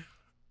one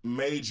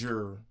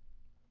major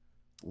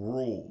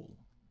rule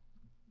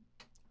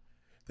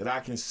that I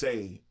can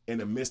say in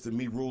the midst of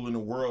me ruling the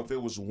world, if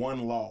it was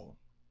one law,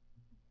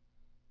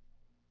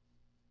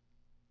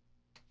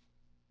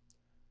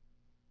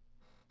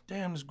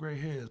 damn, this gray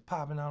hair is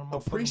popping out of my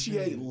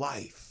appreciate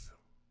life.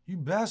 You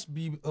best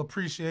be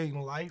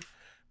appreciating life.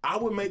 I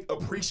would make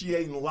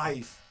appreciating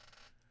life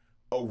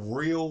a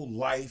real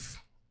life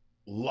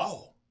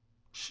law.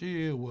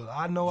 Shit, well,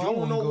 I know I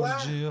want to go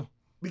to jail.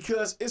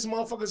 Because it's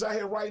motherfuckers out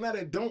here right now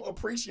that don't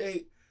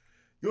appreciate.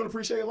 You don't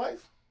appreciate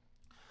life?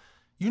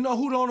 You know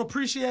who don't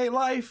appreciate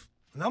life?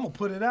 And I'm going to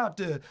put it out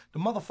there. The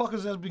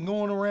motherfuckers that's been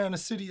going around the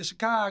city of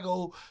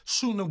Chicago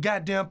shooting them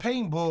goddamn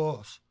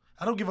paintballs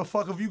I don't give a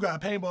fuck if you got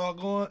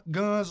paintball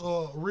guns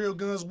or real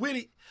guns with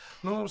it.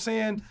 You know what I'm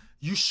saying?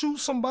 You shoot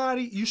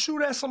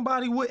at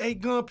somebody with a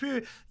gun,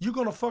 period, you're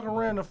gonna fuck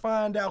around and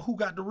find out who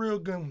got the real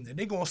gun. And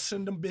they're gonna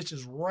send them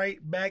bitches right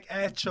back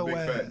at your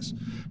ass.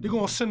 They're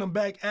gonna send them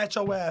back at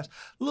your ass.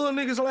 Little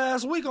niggas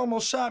last week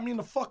almost shot me in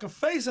the fucking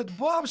face at the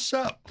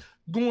barbershop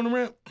going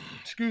around,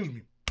 excuse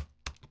me,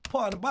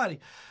 part of the body.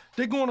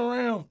 They going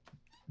around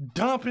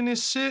dumping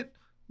this shit.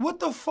 What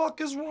the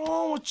fuck is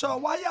wrong with y'all?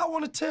 Why y'all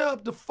wanna tear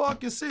up the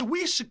fucking city?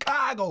 We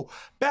Chicago,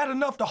 bad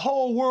enough the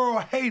whole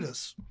world hate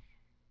us.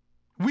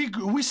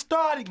 We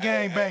started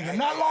gangbanging,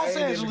 not Los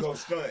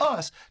Angeles.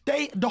 Us.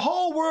 The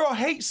whole world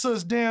hates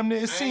us. Damn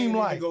near. It seemed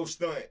like. Go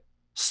stunt.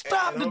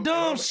 Stop the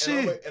dumb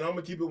shit. And I'm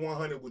gonna keep it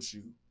 100 with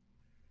you.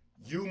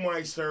 You,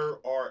 my sir,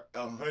 are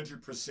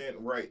 100%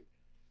 right.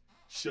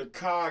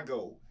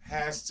 Chicago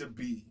has to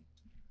be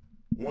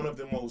one of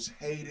the most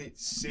hated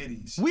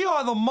cities. We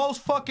are the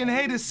most fucking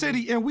hated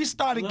city, and we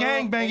started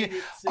gangbanging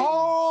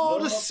all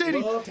the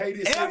city.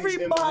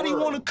 Everybody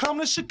want to come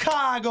to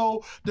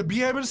Chicago to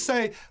be able to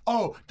say,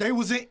 oh, they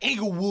was in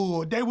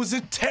Inglewood, they was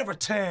in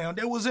Terrytown,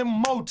 they was in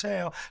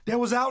Motown, they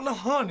was out in the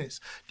Hunnies,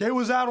 they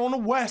was out on the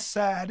West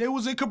Side, they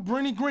was in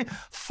Cabrini Green.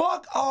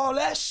 Fuck all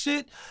that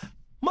shit.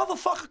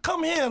 Motherfucker,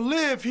 come here and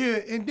live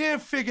here and then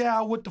figure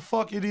out what the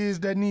fuck it is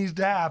that needs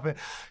to happen.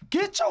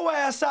 Get your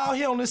ass out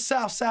here on the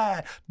south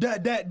side,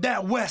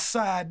 that west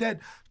side, that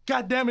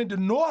goddamn it, the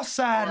north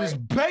side is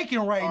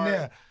baking right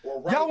now.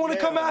 Well, y'all want to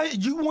come out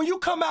here? When you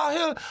come out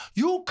here,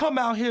 you come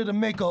out here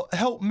to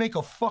help make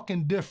a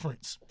fucking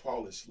difference.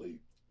 Paul is asleep.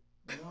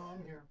 No,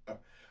 I'm here.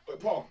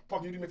 Paul,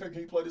 can you do me a favor?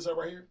 Can you plug this up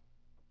right here?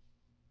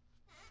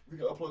 We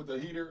can upload the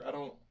heater.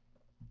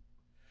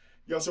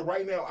 Yo, so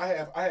right now I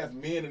have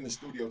men in the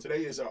studio.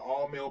 Today is an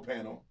all-male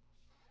panel,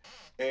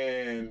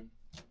 and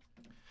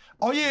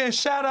oh yeah,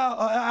 shout out!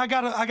 I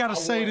gotta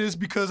say this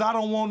because I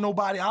don't want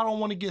nobody. I don't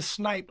want to get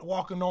sniped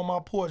walking on my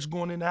porch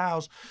going in the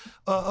house.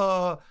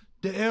 The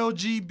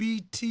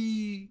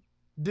LGBT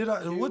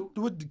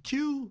what the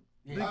Q?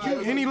 Yeah. The Q.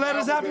 Any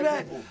letters after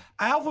that? People.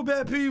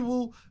 Alphabet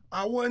people.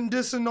 I wasn't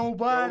dissing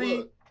nobody.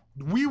 Yo,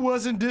 we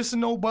wasn't dissing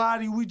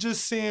nobody. We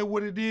just saying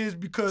what it is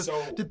because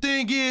the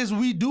thing is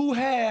we do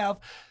have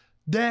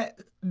that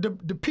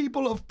the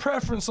people of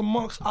preference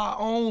amongst our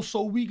own,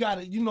 so we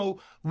gotta,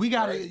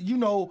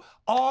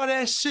 all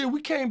that shit, we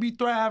can't be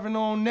thriving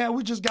on that.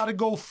 We just gotta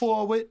go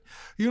forward.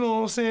 You know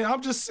what I'm saying?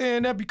 I'm just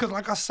saying that because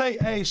like I say,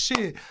 hey,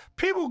 shit,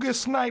 people get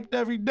sniped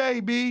every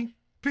day, B.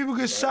 People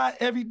get shot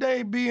every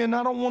day, B, and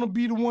I don't want to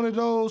be the one of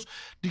those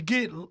to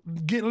get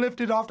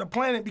lifted off the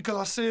planet because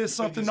I said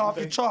something off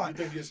the chart.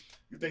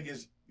 You think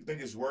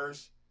it's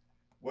worse?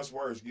 What's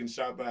worse, getting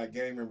shot by a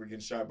gang member,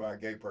 getting shot by a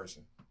gay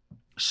person?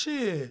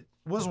 Shit.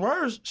 What's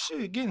worse?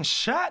 Shit, getting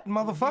shot,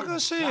 motherfucker.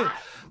 Shit.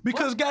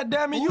 Because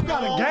goddamn it, you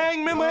got a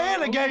gang member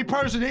and a gay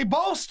person. They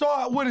both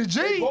start with a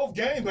G. They both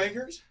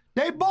gangbangers.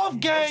 They both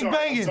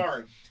gangbanging. I'm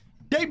sorry.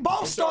 They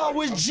both start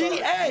with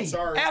GA.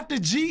 After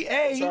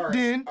GA,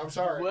 then I'm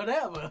sorry.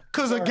 Whatever.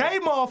 Cause a gay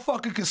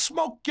motherfucker can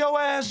smoke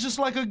your ass just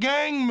like a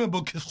gang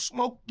member can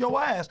smoke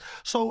your ass.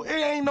 So it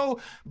ain't no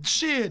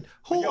shit.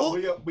 But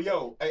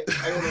yo,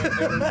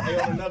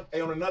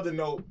 on another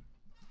note.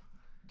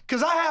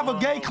 Cause I have a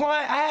gay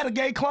client. I had a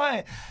gay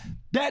client.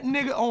 That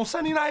nigga on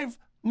Sunday night,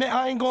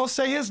 I ain't gonna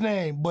say his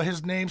name, but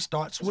his name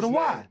starts with a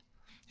Y.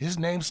 His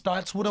name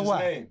starts with a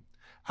Y.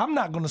 I'm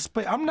not gonna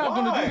I'm not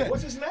gonna do that.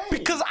 What's his name?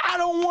 Because I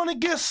don't want to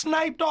get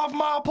sniped off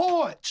my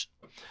porch.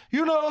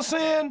 You know what I'm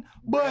saying?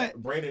 But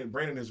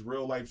Brandon is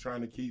real life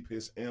trying to keep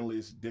his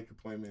endless dick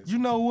appointments. You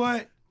know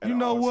what?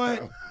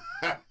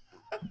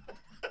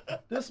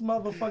 This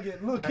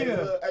motherfucker, look here.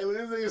 This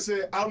nigga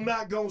said, I'm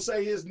not gonna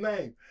say his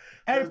name.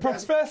 Hey,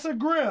 Professor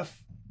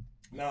Griff.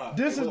 Nah.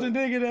 This is the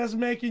nigga that's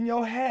making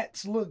your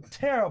hats look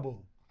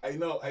terrible. Hey,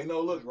 no,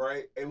 look,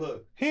 right? Hey,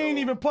 look. He ain't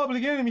even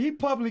public enemy. He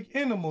public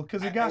animal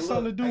because it got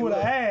something to do with an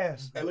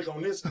ass. Hey, look,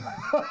 on this note,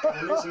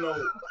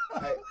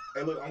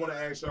 hey, look, I want to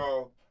ask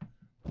y'all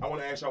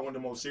one of the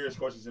most serious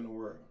questions in the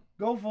world.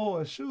 Go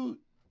for it. Shoot.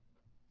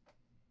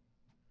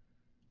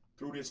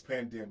 Through this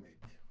pandemic,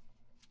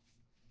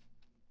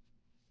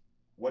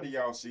 what do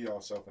y'all see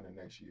yourself in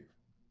the next year?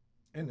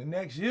 In the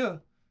next year?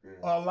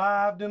 Yeah.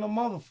 Alive than a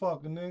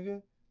motherfucker,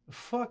 nigga. The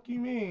fuck you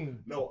mean?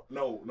 No,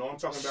 I'm talking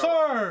about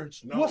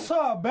Surge. No. What's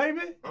up,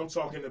 baby? I'm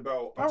talking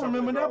about. I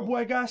remember that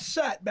boy got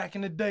shot back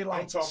in the day.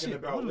 Like, I'm talking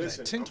about.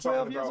 Listen, 10,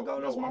 12 years ago.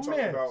 That's my man. I'm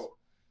talking about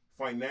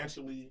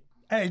financially.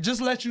 Hey,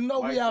 just let you know,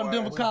 we out in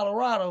Denver,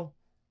 Colorado.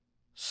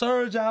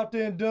 Surge out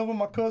there in Denver.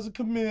 My cousin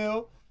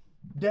Camille,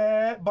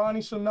 Dad,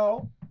 Bonnie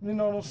Chanel. You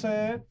know what I'm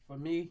saying? For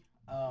me,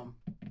 I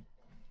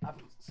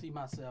see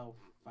myself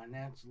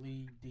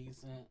financially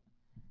decent,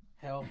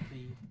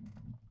 healthy,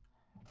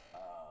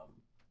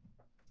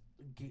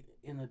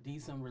 in a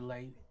decent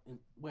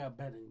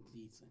better than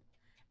decent,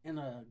 in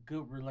a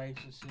good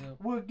relationship.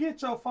 Well,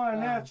 get your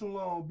financial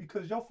on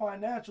because your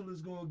financial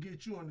is gonna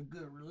get you in a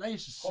good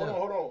relationship.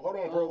 Hold on,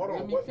 bro. Hold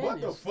on.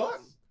 What the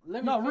fuck?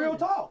 Real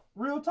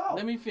talk.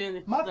 Let me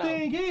finish. My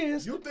thing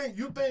is, you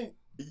think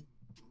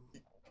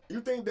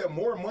You think that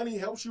more money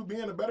helps you be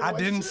in a better I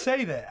relationship? didn't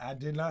say that. I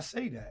did not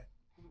say that.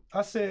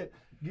 I said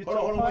get your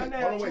Hold on,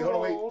 financial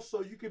wait. on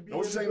so you can be in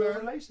What a you say, good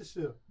man?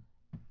 relationship.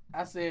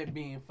 I said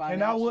being financially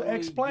And I will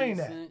explain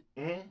that. decent,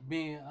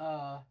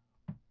 Mm-hmm.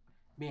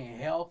 being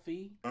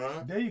healthy,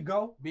 There you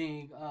go.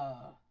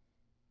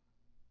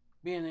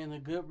 being in a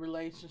good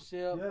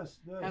relationship, Yes.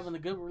 having a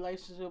good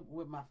relationship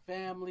with my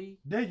family,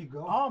 There you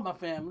go. all my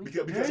family.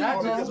 Because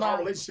our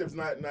relationship's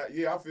not.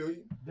 Yeah, I feel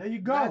you. There you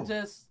go. Not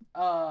just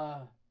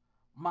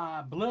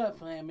my blood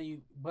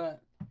family,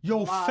 but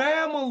Your my-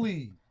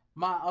 family.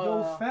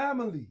 my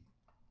family.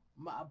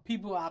 my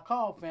people I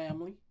call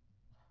family,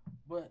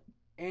 but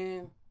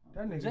and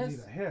That nigga just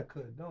need a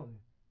haircut, don't he?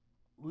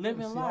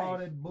 living See all life,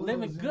 that buzz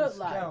living in good his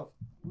life, scalp.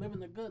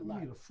 living a good You life.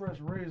 need a fresh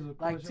razor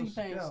Like across your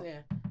T-Pain scalp.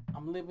 said,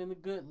 I'm living a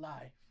good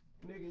life.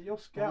 Nigga, your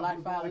scalp life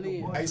look I like live.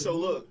 a bunch Hey, of so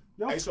look.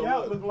 Your Hey, so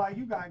scalp look. look like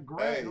you got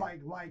grass, Hey.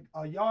 like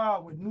a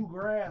yard with new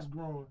grass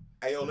growing.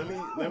 Hey, yo, let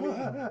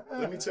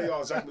me tell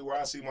y'all exactly where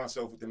I see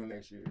myself within the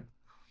next year.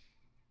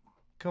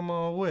 Come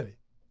on with it.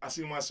 I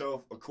see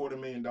myself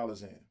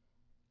 $250,000 in.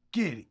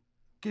 Get it.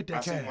 Get that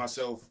I cash.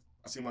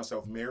 see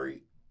myself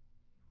married.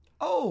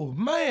 Oh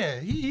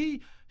man,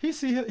 he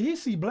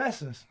see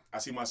blessings. I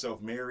see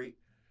myself married.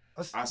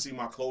 I see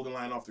my clothing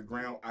line off the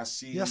ground. I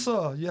see. Yes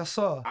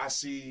sir. I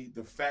see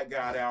the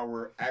FatGod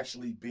Hour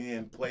actually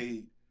being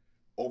played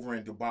over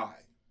in Dubai.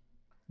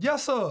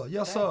 Yes sir.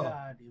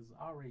 God is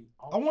already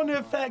off I wonder the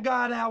if ground.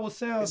 FatGod Hour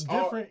sounds It's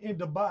all- different in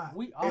Dubai.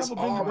 We I've never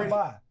been to already-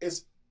 Dubai.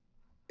 It's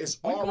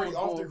We already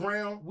gonna off the go-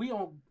 ground.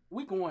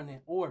 We going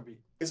in orbit.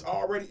 It's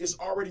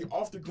already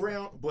off the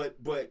ground. But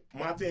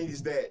my thing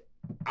is that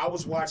I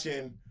was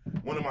watching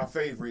one of my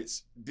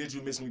favorites, Did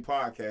You Miss Me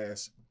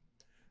podcast,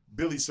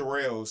 Billy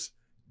Sorrell's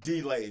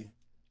D-Lay,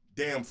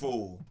 Damn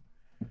Fool.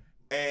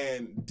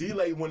 And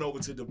D-Lay went over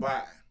to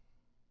Dubai.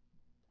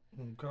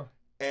 Okay.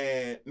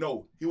 And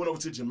no, he went over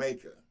to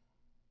Jamaica.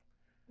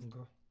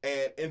 Okay.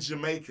 And in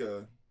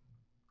Jamaica,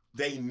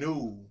 they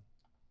knew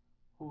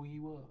Who he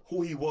was.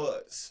 who he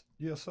was.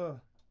 Yes sir.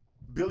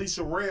 Billy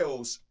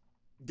Sorrell's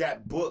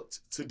got booked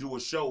to do a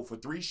show for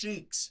 3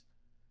 Sheiks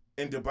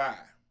in Dubai.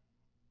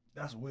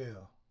 That's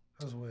well.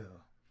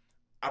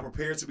 I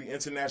prepared to be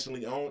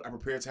internationally owned. I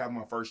prepared to have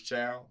my first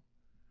child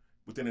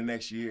within the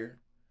next year.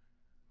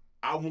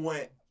 I don't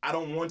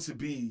want to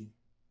be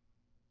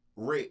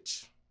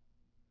rich.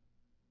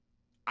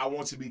 I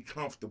want to be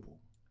comfortable.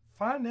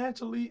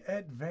 Financially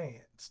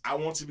advanced. I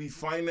want to be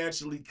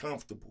financially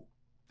comfortable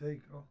There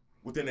you go.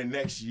 within the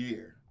next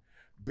year.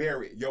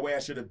 Barrett, your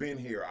ass should have been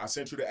here. I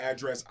sent you the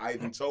address. I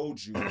even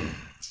told you.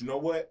 But you know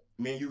what?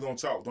 Me and you gonna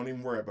talk. Don't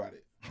even worry about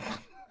it.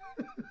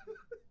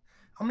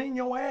 I mean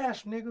your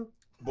ass, nigga.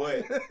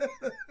 But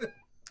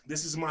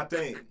this is my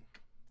thing.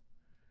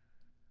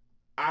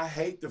 I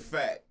hate the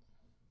fact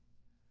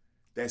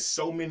that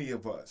so many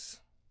of us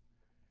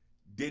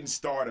didn't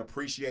start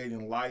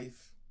appreciating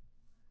life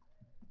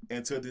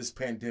until this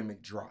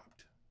pandemic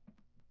dropped.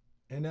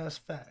 And that's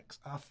facts.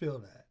 I feel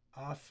that.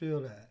 I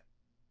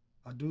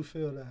do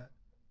feel that.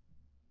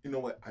 You know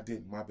what? I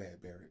didn't. My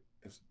bad, Barrett.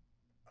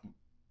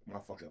 My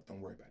fuck up. Don't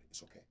worry about it.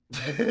 It's okay.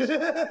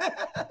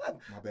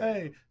 My bad.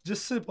 Hey,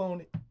 just sip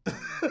on it.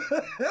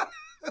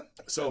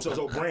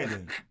 So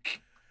Brandon,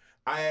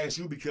 I asked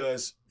you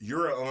because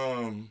you're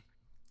an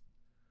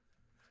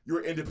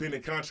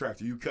independent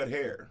contractor. You cut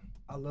hair.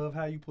 I love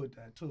how you put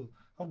that too.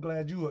 I'm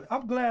glad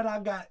I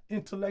got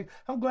intellect.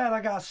 I'm glad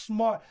I got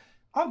smart.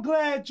 I'm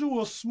glad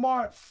you a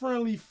smart,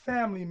 friendly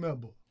family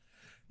member.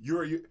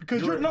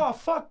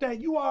 Fuck that.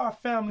 You are a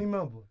family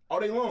member. All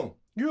day long.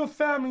 You're a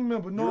family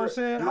member, know what I'm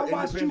saying? I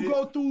watched you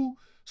go through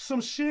some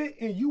shit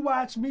and you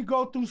watch me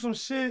go through some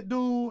shit,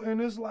 dude,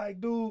 and it's like,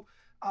 dude,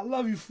 I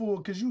love you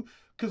for it,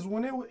 cause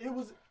when it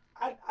was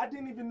I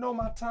didn't even know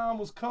my time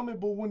was coming,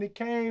 but when it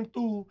came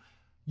through,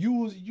 you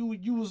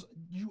was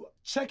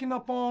checking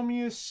up on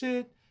me and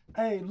shit.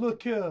 Hey,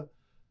 look here.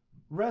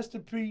 Rest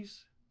in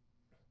peace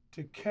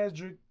to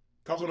Kedrick.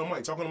 Talk on the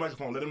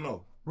microphone, let him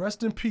know.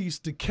 Rest in peace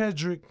to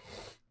Kedrick,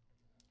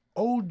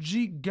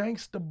 OG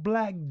Gangsta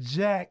Black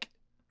Jack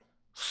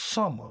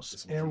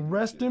Summers. And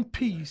rest in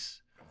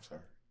peace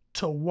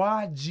to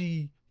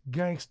YG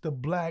Gangsta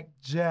Black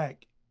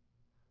Jack.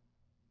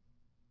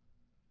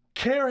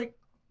 Carrick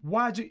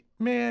YG,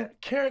 man,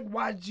 Carrick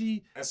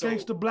YG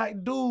Gangsta Black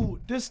dude.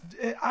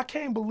 I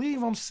can't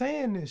believe I'm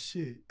saying this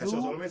shit. And so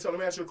let me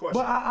ask you a question.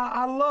 But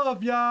I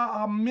love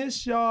y'all, I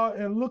miss y'all,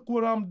 and look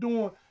what I'm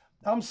doing.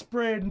 I'm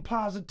spreading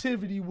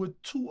positivity with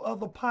 2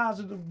 other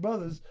positive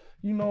brothers.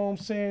 You know what I'm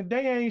saying?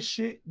 They ain't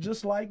shit,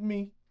 just like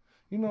me.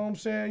 You know what I'm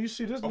saying? You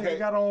see, this nigga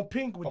got on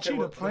pink with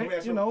cheetah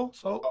print. You know,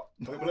 so.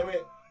 But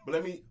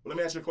let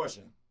me ask you a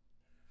question.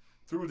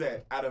 Through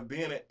that, out of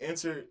being an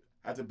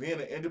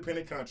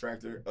independent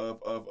contractor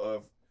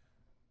of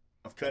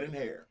cutting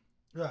hair,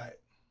 right?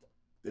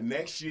 The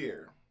next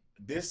year,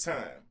 this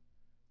time,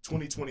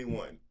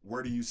 2021,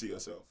 where do you see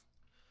yourself?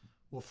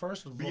 Well,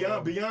 first of all,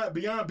 beyond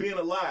being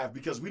alive,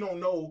 because we don't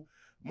know,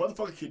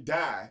 motherfucker could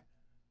die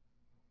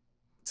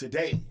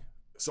today.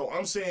 So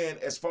I'm saying,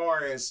 as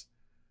far as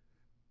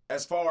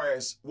as far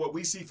as what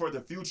we see for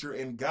the future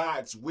in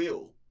God's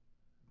will,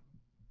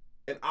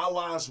 in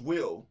Allah's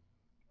will,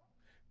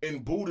 in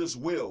Buddha's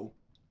will,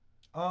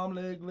 arm,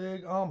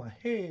 leg, arm,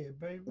 head,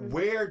 baby.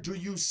 where do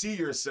you see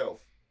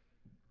yourself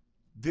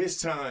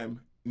this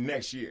time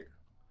next year?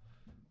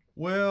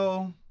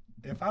 Well,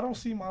 if I don't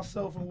see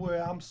myself in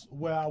where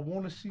I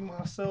want to see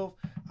myself,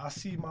 I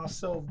see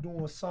myself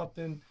doing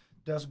something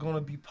that's gonna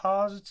be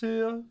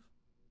positive.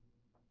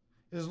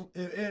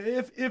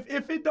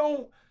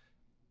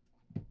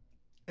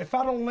 If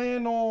I don't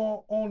land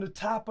on the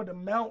top of the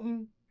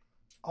mountain,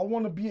 I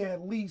want to be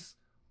at least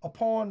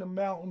upon the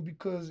mountain,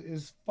 because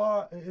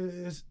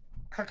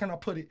how can I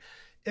put it?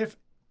 If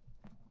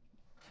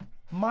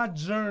my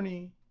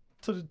journey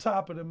to the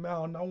top of the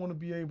mountain, I want to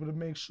be able to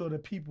make sure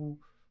that people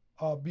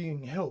are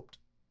being helped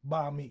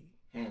by me.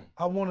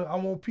 I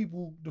want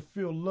people to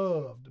feel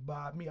loved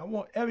by me. I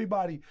want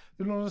everybody,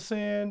 you know what I'm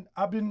saying?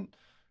 I've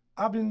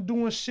been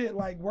doing shit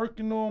like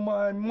working on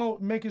my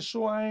making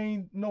sure I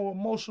ain't no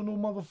emotional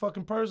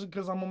motherfucking person,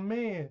 because I'm a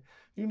man.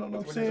 You know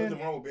what I'm saying? There's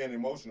nothing wrong with being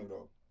emotional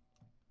though.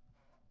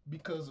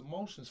 Because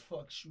emotions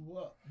fucks you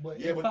up. But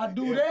if I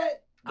do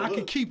that, I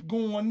can keep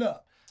going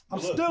up.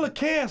 I'm still a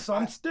Cancer.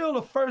 I'm still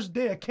the first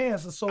day of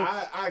Cancer. So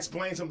I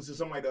explained something to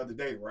somebody the other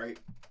day, right?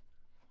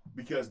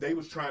 Because they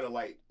was trying to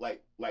like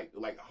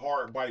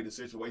hard body the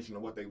situation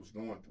of what they was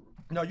going through.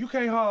 No, you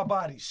can't hard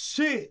body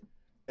shit.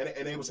 And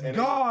it was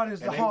God is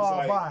the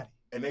hard body.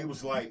 And they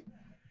was like,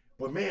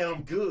 but man,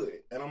 I'm good.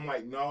 And I'm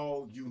like,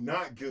 no, you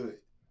not good.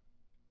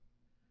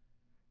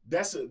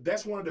 That's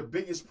one of the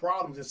biggest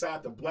problems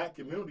inside the black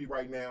community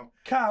right now.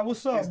 Kai,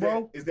 what's up,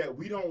 bro? Is that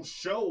we don't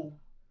show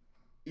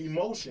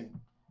emotion.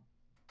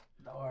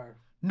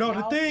 No,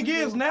 the thing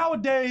is,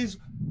 nowadays,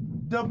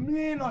 the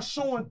men are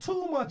showing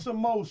too much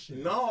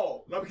emotion.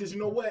 No, because you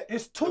know what?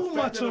 It's too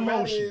much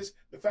emotion.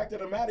 The fact of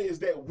the matter is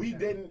that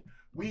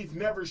we've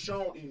never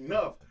shown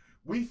enough.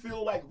 We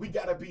feel like we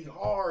gotta be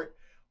hard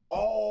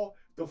all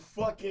the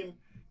fucking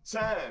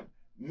time.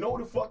 No,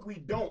 the fuck we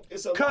don't.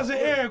 It's a Cousin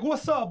Eric,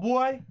 what's up,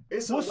 boy?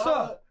 It's a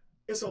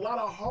lot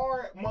of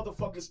hard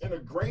motherfuckers in a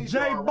graveyard. Jay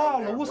Baller,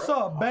 right now, what's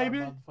up, baby?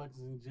 Motherfuckers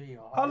in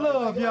jail. I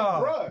love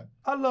y'all. Bruh.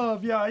 I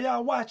love y'all.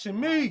 Y'all watching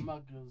me.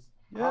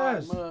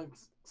 Yes.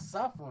 Mugs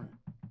suffering.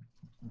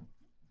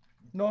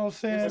 Know what I'm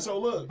saying? And so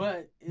look,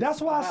 but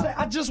that's why I say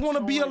I just want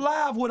to be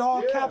alive with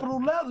all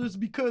capital letters,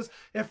 because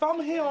if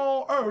I'm here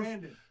on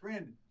Earth,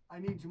 Brandon, I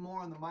need you more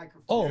on the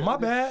microphone. Oh, my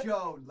bad.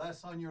 Show,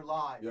 less on your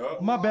live.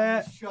 Yep. My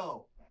bad.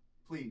 Show,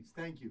 please.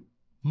 Thank you.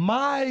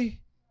 My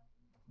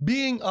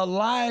being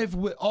alive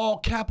with all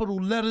capital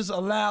letters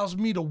allows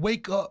me to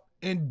wake up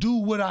and do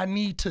what I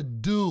need to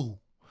do.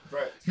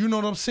 Right. You know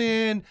what I'm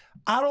saying?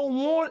 I don't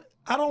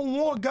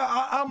want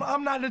God.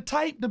 I'm not the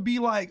type to be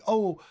like,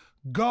 oh,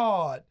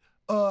 God,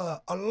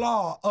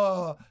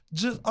 Allah,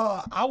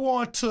 I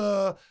want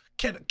to.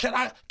 Can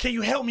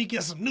you help me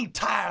get some new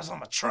tires on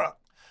my truck?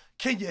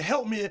 Can you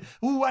help me?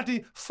 Ooh,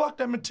 fuck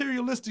that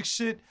materialistic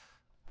shit.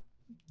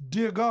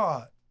 Dear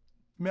God,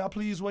 may I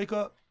please wake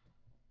up?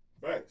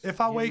 Right.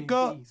 If I wake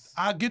up,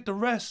 I get the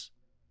rest.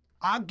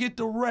 I get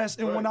the rest.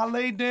 And when I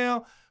lay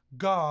down,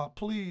 God,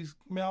 please,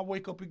 may I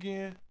wake up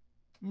again?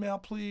 May I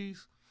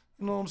please?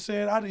 You know what I'm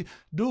saying?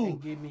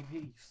 Dude, give me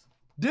peace.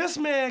 This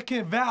man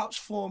can vouch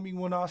for me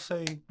when I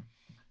say,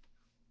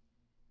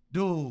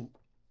 dude,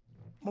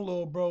 my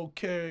little bro,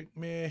 Carrick,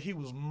 man, he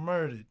was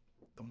murdered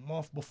the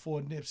month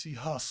before Nipsey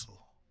Hussle.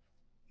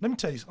 Let me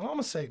tell you something. I'm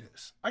going to say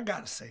this. I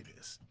got to say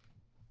this.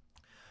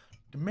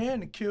 The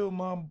man that killed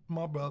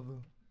my brother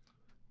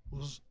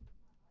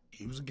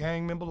he was a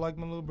gang member like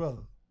my little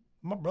brother.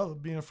 My brother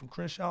being from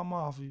Crenshaw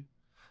Mafia.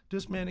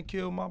 This man that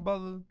killed my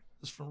brother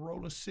is from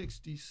Rolling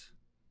 60s.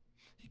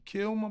 He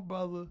killed my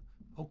brother.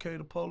 Okay,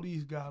 the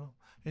police got him.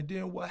 And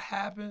then what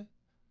happened?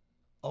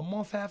 A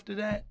month after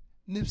that,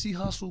 Nipsey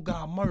Hussle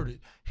got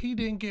murdered. He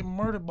didn't get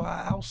murdered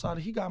by an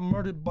outsider. He got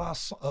murdered by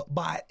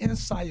an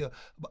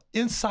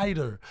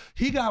insider.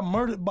 He got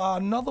murdered by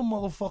another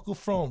motherfucker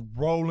from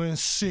Rolling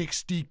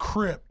 60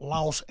 Crip,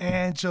 Los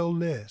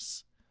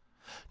Angeles.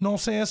 Know what I'm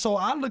saying? So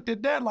I looked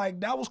at that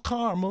like that was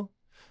karma.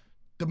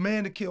 The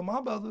man that killed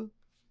my brother,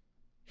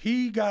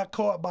 he got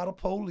caught by the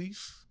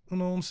police. You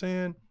know what I'm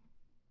saying?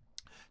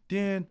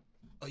 Then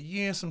a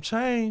year and some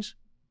change,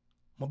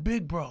 my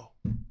big bro,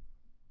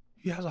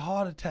 he has a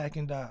heart attack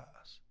and dies.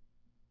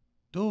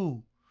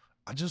 Dude,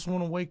 I just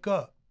want to wake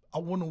up. I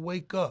want to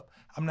wake up.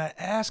 I'm not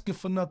asking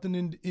for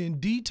nothing in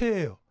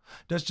detail.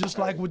 That's just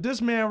like with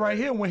this man right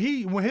here. When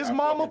his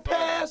mama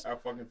passed. I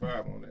fucking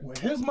five on that. When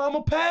his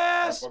mama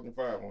passed. I fucking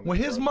five on that. When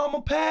his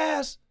mama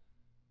passed,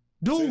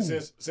 dude,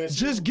 since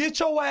just get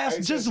your ass,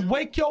 just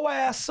wake your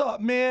ass up,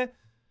 man.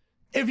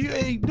 If you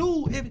ain't,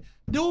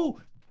 dude,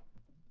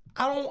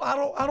 I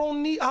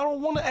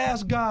don't want to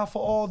ask God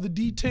for all the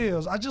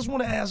details. I just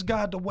want to ask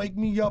God to wake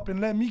me up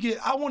and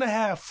I want to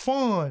have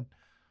fun.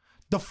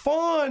 The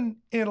fun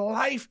in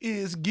life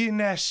is getting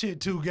that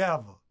shit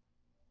together.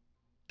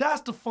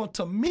 That's the fun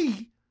to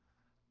me,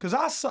 because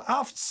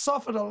I've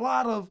suffered a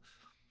lot of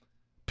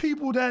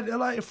people that are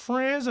like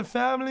friends and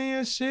family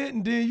and shit.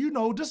 And then,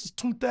 this is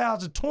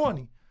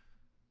 2020.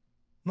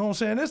 Know what I'm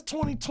saying? It's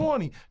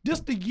 2020. This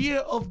the year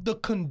of the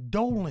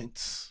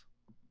condolence.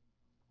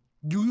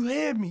 You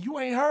hear me? You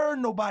ain't heard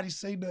nobody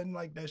say nothing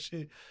like that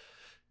shit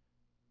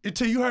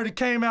until you heard it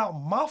came out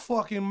my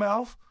fucking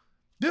mouth.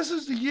 This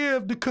is the year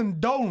of the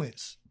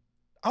condolence.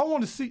 I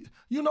want to see,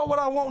 you know what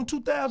I want in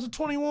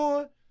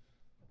 2021?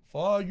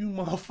 For all you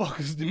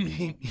motherfuckers to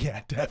meet me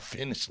at that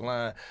finish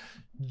line.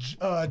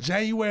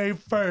 January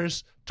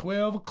 1st,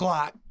 12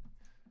 o'clock,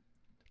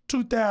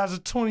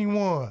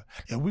 2021.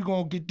 And we're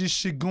going to get this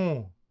shit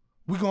going.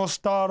 We're going to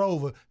start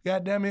over.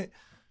 God damn it.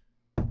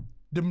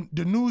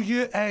 The new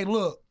year, hey,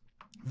 look,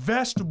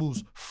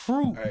 vegetables,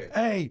 fruit,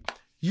 hey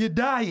your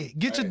diet.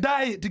 Get your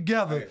diet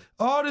together.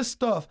 All this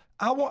stuff.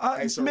 I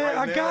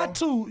got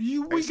to.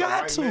 We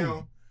got to.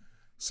 Now,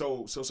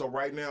 so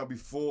right now,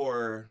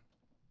 before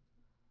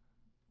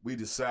we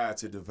decide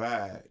to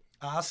divide.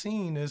 I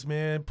seen this,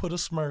 man. Put a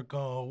smirk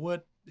on.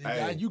 What?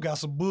 Hey, you got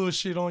some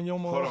bullshit on your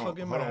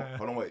motherfucking mind.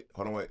 Hold on, wait.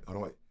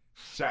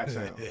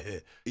 Chi-town,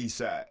 East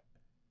Side,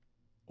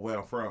 where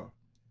I'm from.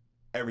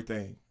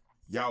 Everything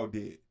y'all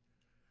did,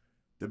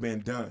 they been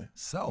done.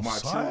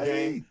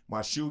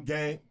 My shoe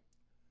game,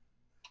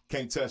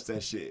 can't touch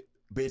that shit.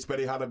 Bitch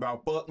better holler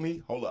about fuck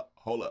me. Hold up.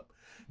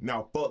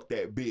 Now fuck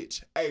that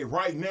bitch. Hey,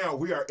 right now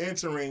we are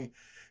entering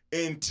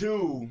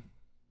into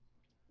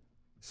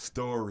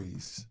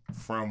stories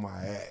from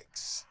my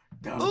ex.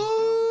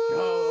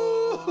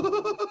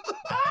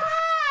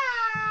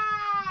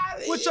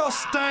 With your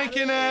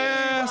stankin'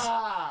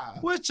 ass.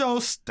 With your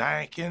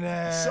stankin'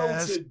 ass.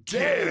 So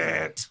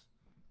today,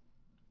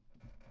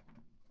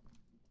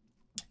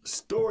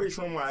 stories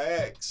from my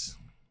ex.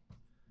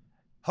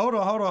 Hold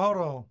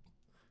on.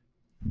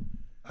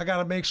 I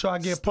gotta make sure I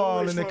get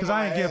Paul in there because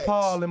I ain't get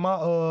Paul in my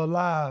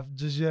live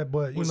just yet,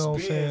 but you know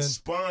what I'm saying.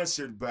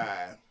 Sponsored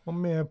by my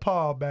man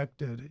Paul back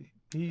there.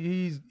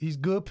 He's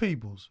good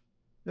peoples.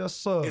 Yes,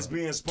 sir. It's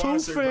being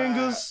sponsored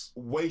by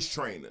waist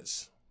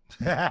trainers.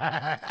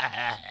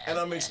 And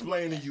I'm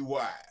explaining to you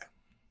why.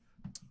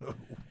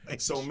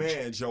 So,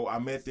 man, Joe, I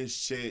met this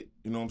chick,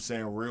 you know what I'm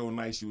saying, real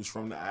nice. She was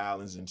from the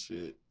islands and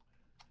shit.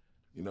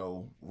 You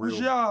know, real.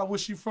 Which yard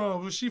was she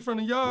from? Was she from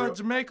the yard,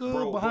 Jamaica,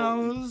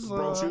 Bahamas?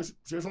 Bro,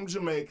 she was from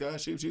Jamaica.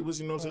 She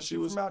was, you know, so she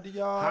was from out the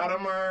yard. Hot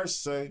of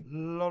mercy.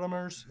 Lord of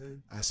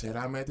mercy. I said,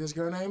 I met this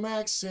girl named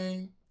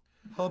Maxine.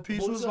 Her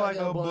piece was like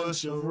a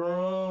bush of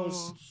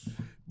rose.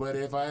 But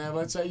if I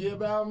ever tell you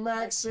about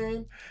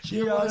Maxine,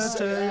 she ought to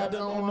tell you I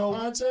don't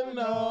want to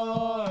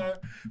know her.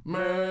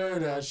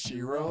 Murder,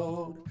 she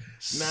wrote.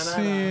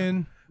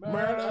 Sin.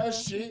 Murder,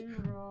 she.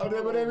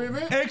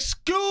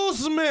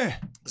 Excuse me.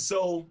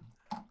 So,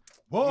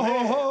 whoa,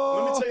 man,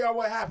 ho. Let me tell y'all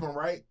what happened,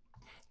 right?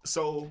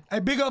 So,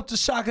 hey, big up to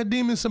Shaka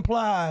Demon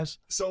Supplies.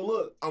 So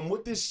look, I'm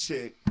with this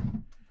chick,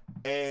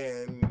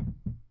 and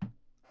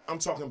I'm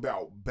talking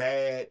about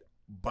bad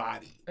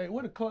body. Hey,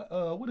 where the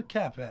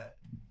cap at?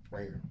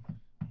 Right here.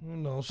 You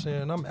know what I'm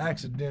saying? I'm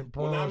accident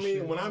prone.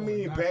 When I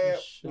mean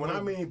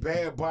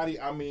bad body,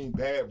 I mean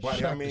bad body.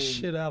 Shot the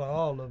shit out of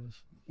all of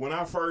us. When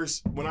I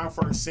first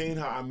seen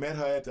her, I met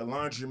her at the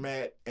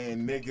laundromat,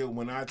 and nigga,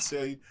 when I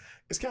tell you,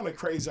 it's kind of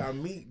crazy. I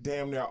meet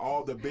damn near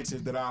all the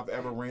bitches that I've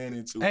ever ran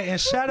into. Hey,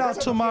 and shout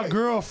out to my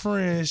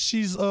girlfriend.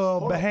 She's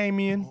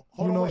Bahamian.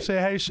 You know what I'm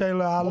saying? Hey,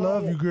 Shayla, I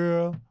love you,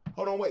 girl.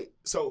 Hold on, wait.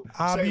 So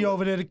I'll be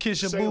over there to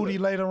kiss your booty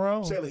later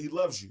on. Shayla, he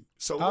loves you.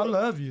 So look, I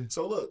love you.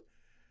 So look,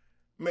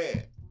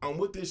 man, I'm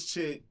with this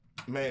chick,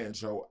 man,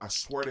 Joe. I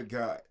swear to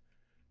God,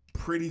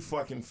 pretty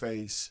fucking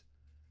face,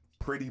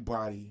 pretty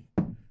body,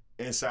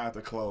 inside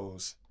the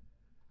clothes,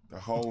 the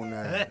whole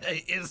nine.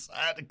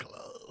 Inside the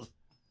clothes.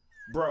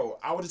 Bro,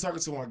 I was just talking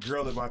to my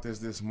girl about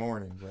this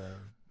morning, bro.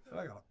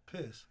 I gotta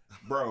piss.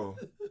 Bro,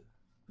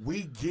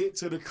 we get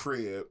to the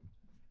crib.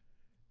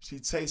 She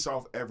takes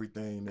off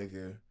everything,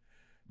 nigga.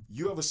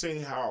 You ever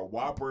seen how a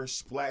Whopper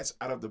splats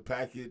out of the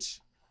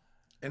package?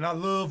 And I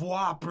love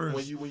Whoppers.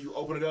 When you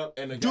open it up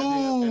and the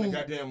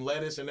goddamn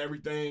lettuce and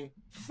everything.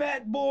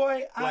 Fat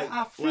boy,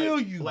 I feel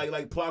you.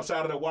 Like plops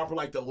out of the Whopper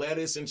like the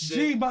lettuce and shit.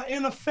 Gee, my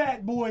inner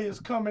fat boy is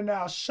coming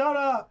out. Shut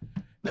up.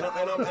 And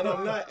I'm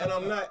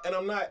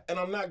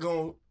not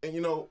going. And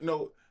you know,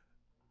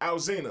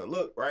 Alzina,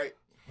 look, right.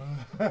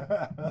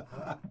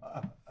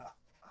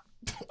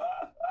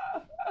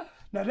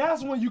 Now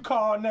that's when you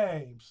call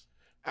names.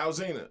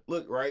 Alzina,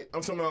 look, right.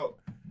 I'm talking about.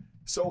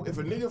 So if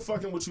a nigga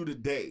fucking with you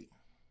today,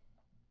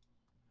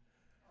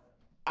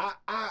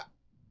 I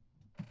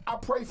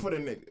pray for the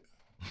nigga,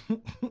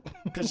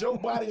 cause your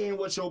body ain't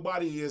what your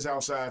body is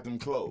outside them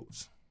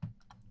clothes.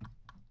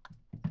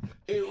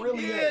 It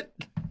really ain't.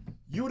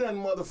 You done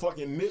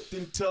motherfucking nipped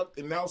and tucked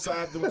and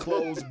outside them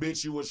clothes,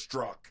 bitch, you was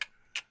struck.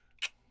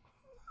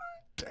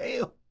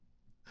 Damn.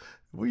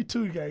 We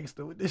too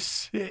gangster with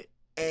this shit.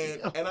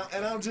 And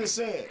I'm just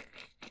saying,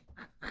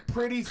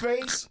 pretty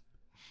face,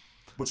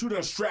 but you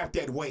done strapped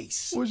that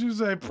waist. What'd you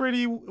say?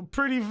 Pretty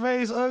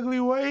face,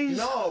 ugly waist?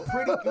 No,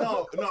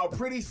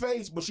 pretty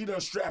face, but you done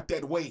strapped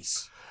that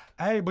waist.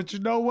 Hey, but you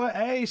know what?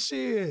 Hey,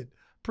 shit.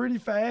 pretty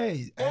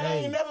fast. And I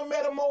ain't never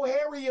met a more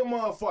hairier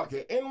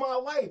motherfucker in my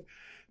life.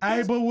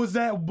 Hey, but was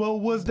that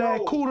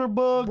cooter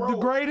bug the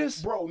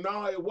greatest? Bro,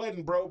 no, it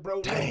wasn't, bro.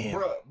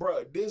 Damn.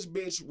 Bro, this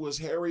bitch was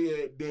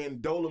hairier than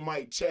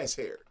Dolomite chest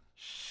hair.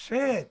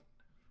 Shit.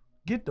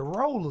 Get the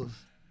rollers.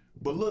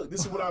 But look,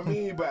 this is what I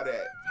mean by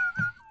that.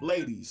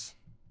 Ladies,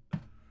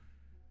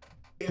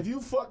 if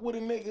you fuck with a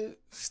nigga,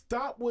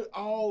 stop with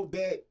all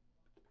that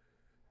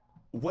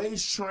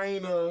waist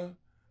trainer,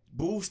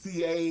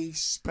 bustier,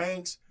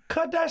 Spanx.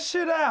 Cut that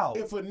shit out.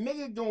 If a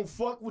nigga gonna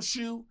fuck with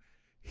you,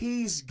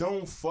 he's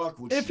gonna fuck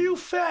with you. If you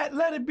fat,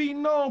 let it be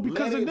known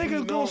because the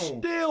nigga's gonna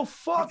still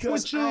fuck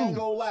with you. I ain't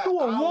gonna lie. You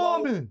a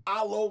woman.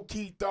 I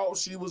low-key thought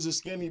she was a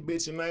skinny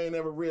bitch, and I ain't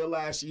never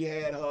realized she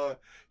had her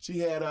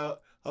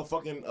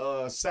fucking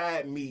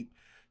side meat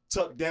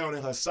tucked down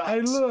in her socks.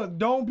 Hey, look,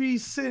 don't be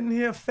sitting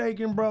here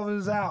faking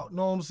brothers out.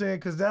 Know what I'm saying?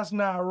 Because that's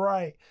not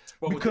right.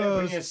 But with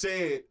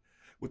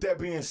that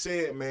being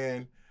said,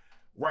 man,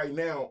 right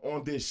now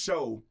on this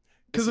show.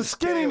 Because a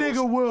skinny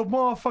nigga will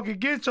motherfucking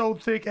get your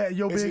thick at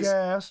your big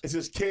ass. It's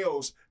just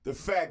Kales, the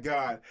Fat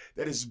God.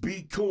 That is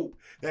B Coop.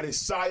 That is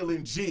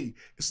Silent G.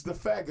 It's the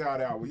Fat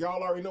God Hour.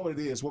 Y'all already know what it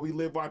is, where we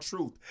live our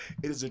truth.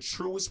 It is the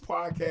truest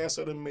podcast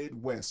of the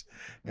Midwest.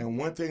 And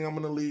one thing I'm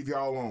going to leave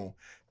y'all on,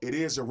 it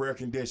is a rare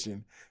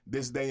condition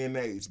this day and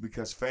age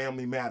because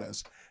family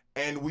matters.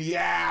 And we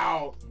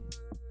out.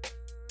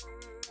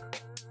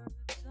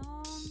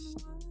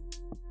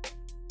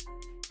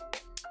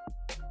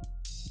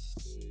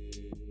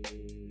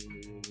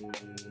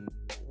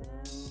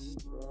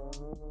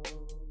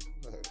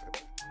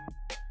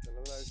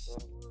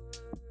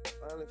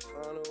 Finally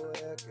found a way,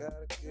 I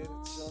gotta get it,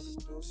 chunk it,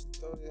 do some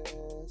throw your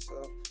hands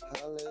up.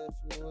 Holla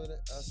if you with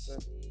it, I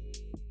said,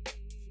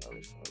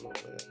 finally found a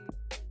way.